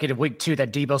 3rd consecutive week too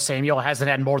that Deebo Samuel hasn't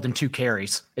had more than 2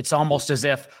 carries. It's almost as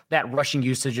if that rushing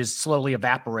usage is slowly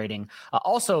evaporating.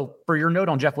 Also, for your note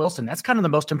on Jeff Wilson, that's kind of the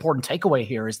most important takeaway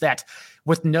here is that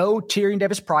with no Tyrion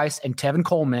Davis-Price and Tevin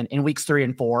Coleman in weeks 3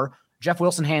 and 4, Jeff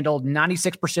Wilson handled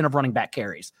 96% of running back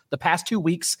carries. The past 2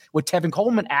 weeks with Tevin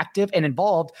Coleman active and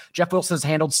involved, Jeff Wilson has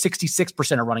handled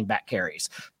 66% of running back carries.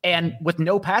 And with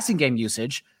no passing game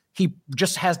usage, he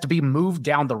just has to be moved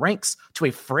down the ranks to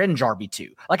a fringe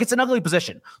RB2. Like, it's an ugly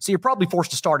position. So you're probably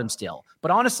forced to start him still. But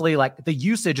honestly, like, the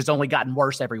usage has only gotten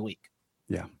worse every week.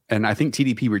 Yeah. And I think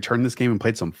TDP returned this game and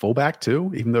played some fullback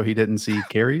too, even though he didn't see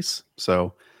carries.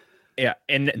 So yeah,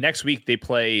 and next week they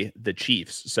play the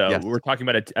Chiefs. So yes. We're talking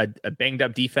about a banged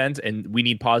up defense, and we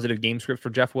need positive game script for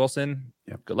Jeff Wilson.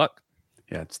 Yeah. Good luck.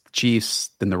 Yeah, it's the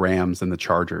Chiefs, then the Rams, then the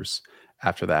Chargers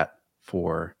after that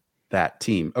for that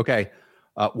team. Okay,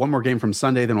 one more game from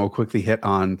Sunday, then we'll quickly hit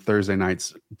on Thursday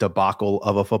night's debacle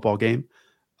of a football game.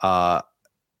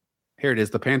 Here it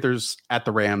is. The Panthers at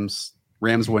the Rams.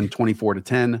 Rams win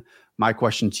 24-10. My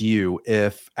question to you,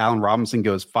 if Allen Robinson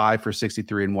goes 5 for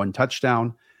 63 and 1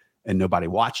 touchdown, and nobody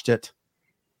watched it,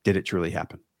 did it truly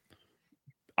happen?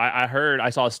 I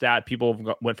saw a stat.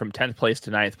 People went from 10th place to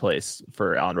 9th place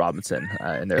for Allen Robinson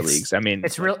in their leagues. I mean,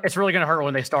 it's really going to hurt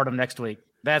when they start him next week.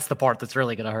 That's the part that's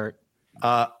really going to hurt.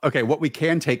 Okay, what we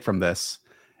can take from this,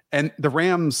 and the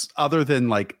Rams, other than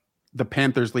like the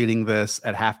Panthers leading this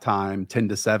at halftime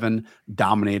 10-7,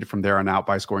 dominated from there on out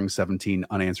by scoring 17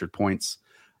 unanswered points.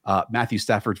 Matthew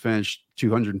Stafford finished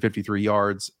 253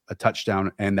 yards, a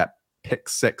touchdown, and that pick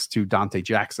 6 to Dante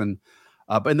Jackson.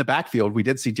 But in the backfield, we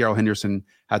did see Darrell Henderson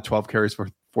had 12 carries for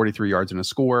 43 yards and a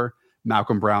score.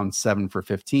 Malcolm Brown, 7 for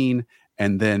 15.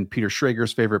 And then Peter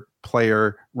Schrager's favorite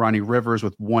player, Ronnie Rivers,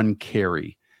 with 1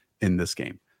 carry in this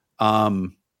game.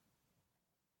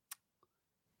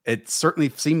 It certainly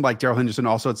seemed like Darrell Henderson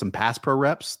also had some pass pro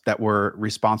reps that were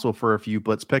responsible for a few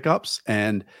blitz pickups.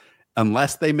 And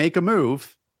unless they make a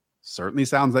move, certainly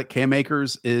sounds like Cam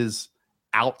Akers is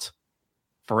out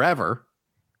forever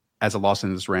as a Los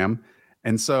Angeles Ram.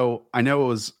 And so I know it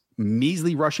was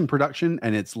measly rushing production,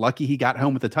 and it's lucky he got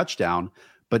home with a touchdown,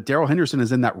 but Darrell Henderson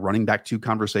is in that running back 2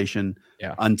 conversation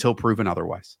until proven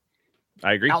otherwise.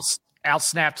 I agree.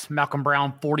 Outsnapped Malcolm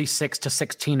Brown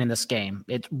 46-16 in this game.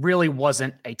 It really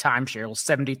wasn't a timeshare. It was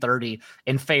 70-30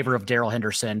 in favor of Darrell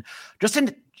Henderson. Just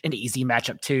an easy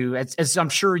matchup too. As I'm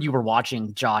sure you were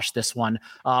watching, Josh, this one.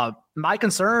 My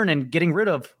concern in getting rid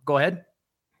of, go ahead.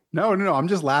 No. I'm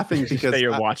just laughing because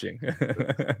you're watching.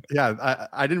 Yeah,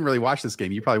 I didn't really watch this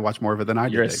game. You probably watched more of it than I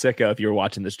did. You're a sicko if you were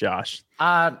watching this, Josh.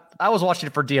 I was watching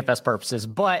it for DFS purposes,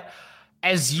 but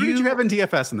Who did you have in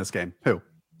DFS in this game? Who?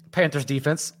 Panthers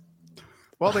defense.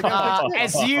 Well, they got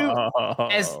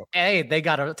they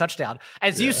got a touchdown.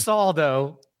 As you saw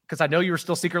though, because I know you were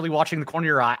still secretly watching the corner of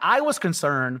your eye, I was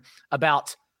concerned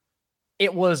about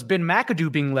it was Ben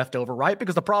McAdoo being left over, right?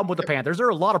 Because the problem with the Panthers, there are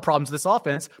a lot of problems with this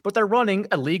offense, but they're running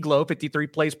a league low 53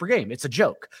 plays per game. It's a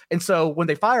joke. And so when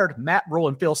they fired Matt Rule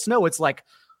and Phil Snow, it's like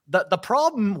the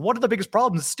problem, one of the biggest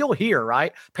problems is still here,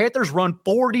 right? Panthers run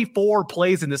 44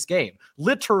 plays in this game.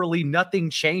 Literally nothing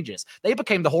changes. They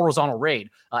became the horizontal raid.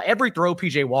 Every throw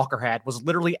PJ Walker had was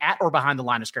literally at or behind the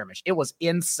line of scrimmage. It was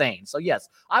insane. So yes,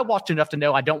 I watched enough to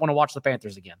know I don't want to watch the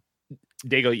Panthers again.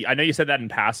 Dago, I know you said that in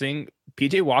passing.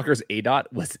 PJ Walker's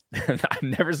ADOT was, I've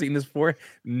never seen this before,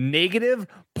 negative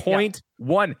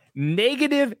 0.1.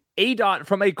 Negative ADOT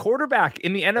from a quarterback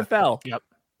in the NFL. Yep.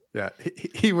 Yeah,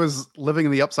 he was living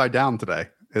in the upside down today.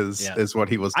 Is what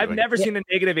he was doing. I've never seen a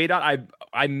negative ADOT.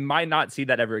 I might not see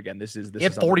that ever again. This is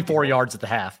 44 yards at the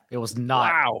half. It was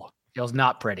not. Wow. It was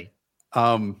not pretty.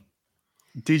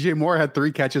 DJ Moore had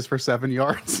 3 catches for 7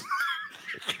 yards.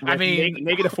 I mean,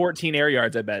 negative 14 air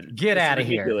yards. I bet. Get out of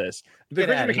here. The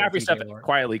Christian McCaffrey stuff.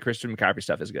 Quietly, Christian McCaffrey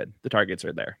stuff is good. The targets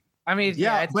are there. I mean,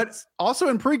 Yeah, but also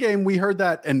in pregame, we heard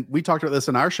that, and we talked about this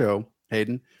in our show,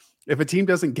 Hayden. If a team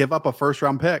doesn't give up a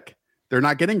first-round pick, they're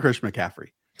not getting Christian McCaffrey.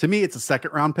 To me, it's a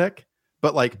second-round pick,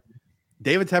 but like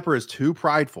David Tepper is too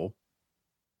prideful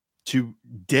to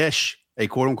dish a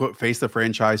quote-unquote face the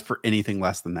franchise for anything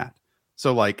less than that.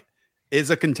 So like is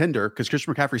a contender because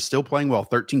Christian McCaffrey's still playing well,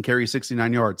 13 carries,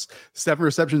 69 yards, 7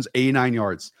 receptions, 89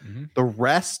 yards. Mm-hmm. The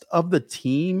rest of the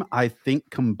team, I think,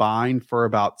 combined for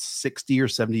about 60 or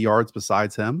 70 yards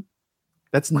besides him.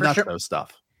 That's nutso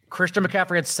stuff. Christian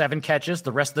McCaffrey had 7 catches.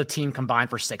 The rest of the team combined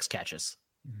for 6 catches.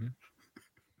 Mm-hmm.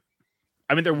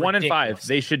 I mean, they're ridiculous.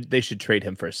 1-5. They should trade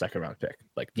him for a second round pick.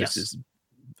 Like it's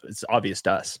obvious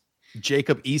to us.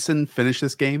 Jacob Eason finished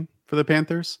this game for the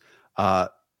Panthers.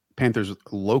 Panthers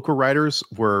local writers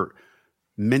were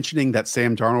mentioning that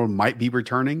Sam Darnold might be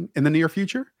returning in the near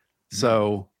future.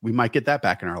 So we might get that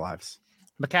back in our lives.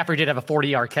 McCaffrey did have a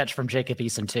 40-yard catch from Jacob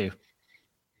Eason too.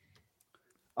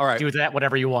 All right. Do with that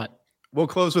whatever you want. We'll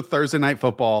close with Thursday Night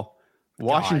Football.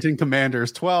 Washington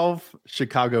Commanders 12,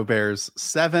 Chicago Bears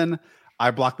 7.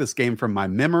 I blocked this game from my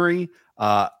memory.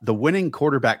 The winning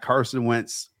quarterback, Carson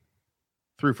Wentz,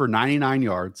 threw for 99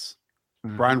 yards.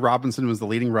 Brian Robinson was the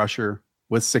leading rusher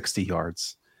with 60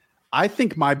 yards. I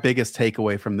think my biggest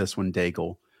takeaway from this one,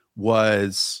 Daigle,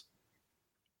 was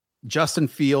Justin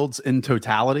Fields in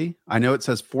totality. I know it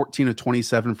says 14 of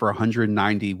 27 for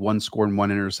 190, 1 score and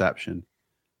 1 interception.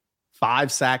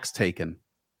 5 sacks taken.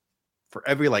 For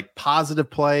every like positive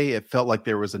play, it felt like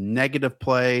there was a negative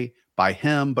play by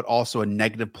him, but also a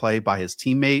negative play by his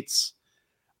teammates.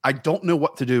 I don't know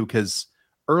what to do because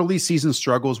early season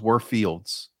struggles were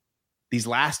Fields. These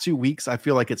last 2 weeks, I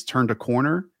feel like it's turned a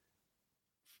corner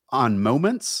on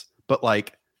moments, but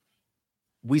like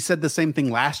we said the same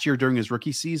thing last year during his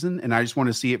rookie season, and I just want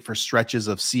to see it for stretches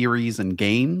of series and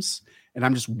games, and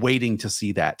I'm just waiting to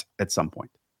see that at some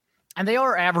point. And they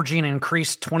are averaging an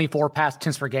increased 24 pass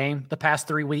attempts per game the past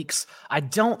 3 weeks. I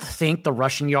don't think the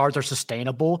rushing yards are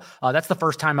sustainable. That's the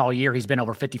first time all year he's been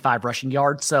over 55 rushing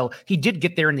yards. So he did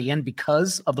get there in the end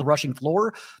because of the rushing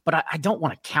floor, but I don't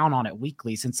want to count on it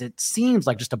weekly since it seems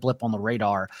like just a blip on the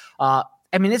radar.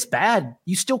 I mean, it's bad.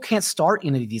 You still can't start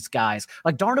any of these guys.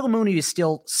 Like Darnell Mooney is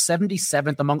still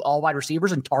 77th among all wide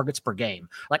receivers in targets per game.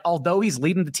 Like, although he's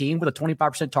leading the team with a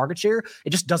 25% target share, it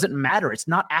just doesn't matter. It's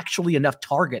not actually enough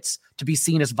targets to be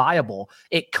seen as viable.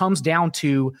 It comes down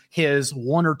to his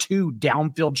 1 or 2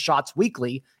 downfield shots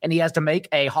weekly, and he has to make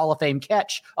a Hall of Fame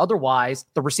catch. Otherwise,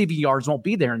 the receiving yards won't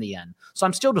be there in the end. So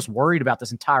I'm still just worried about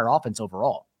this entire offense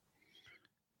overall.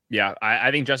 Yeah,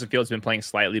 I think Justin Fields has been playing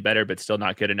slightly better, but still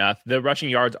not good enough. The rushing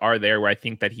yards are there where I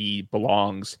think that he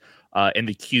belongs in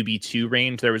the QB2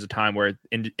 range. There was a time where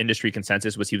industry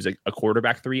consensus was he was a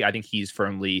quarterback 3. I think he's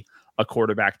firmly a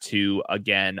quarterback 2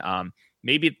 again.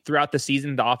 Maybe throughout the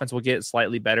season, the offense will get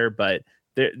slightly better, but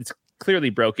it's clearly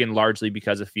broken largely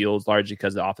because of Fields, largely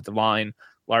because of the offensive line,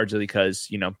 largely because,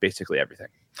 basically everything.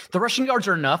 The rushing yards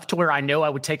are enough to where I know I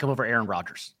would take him over Aaron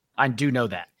Rodgers. I do know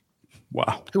that.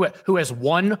 Wow. Who has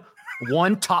one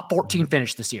top 14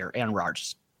 finish this year, Aaron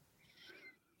Rodgers.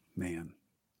 Man.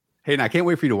 Hey, and I can't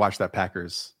wait for you to watch that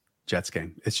Packers Jets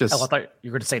game. It's just. I thought you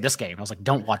were going to say this game. I was like,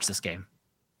 don't watch this game.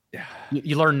 Yeah.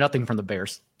 You learn nothing from the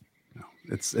Bears. No,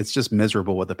 it's just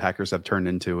miserable what the Packers have turned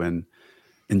into in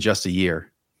just a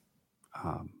year.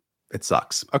 It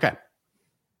sucks. Okay.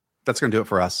 That's going to do it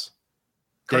for us.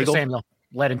 Curtis Samuel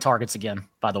led in targets again,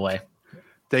 by the way.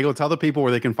 Daigle, tell the people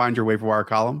where they can find your waiver wire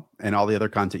column and all the other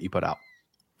content you put out.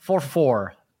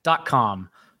 44.com.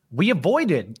 We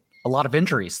avoided a lot of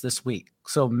injuries this week,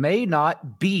 so may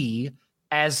not be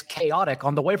as chaotic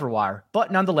on the waiver wire,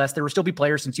 but nonetheless, there will still be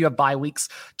players since you have bye weeks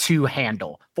to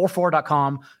handle.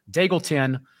 44.com, Daigle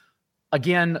 10.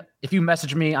 Again, if you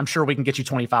message me, I'm sure we can get you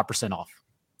 25% off.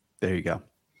 There you go.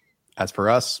 As for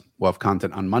us, we'll have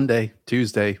content on Monday,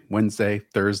 Tuesday, Wednesday,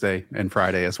 Thursday, and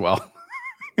Friday as well.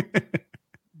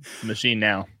 Machine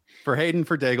now. For Hayden,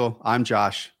 for Daigle, I'm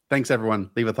Josh. Thanks, everyone.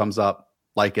 Leave a thumbs up,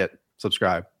 like it,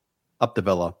 subscribe. Up the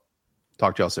Villa.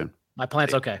 Talk to y'all soon. My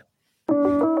plan's okay.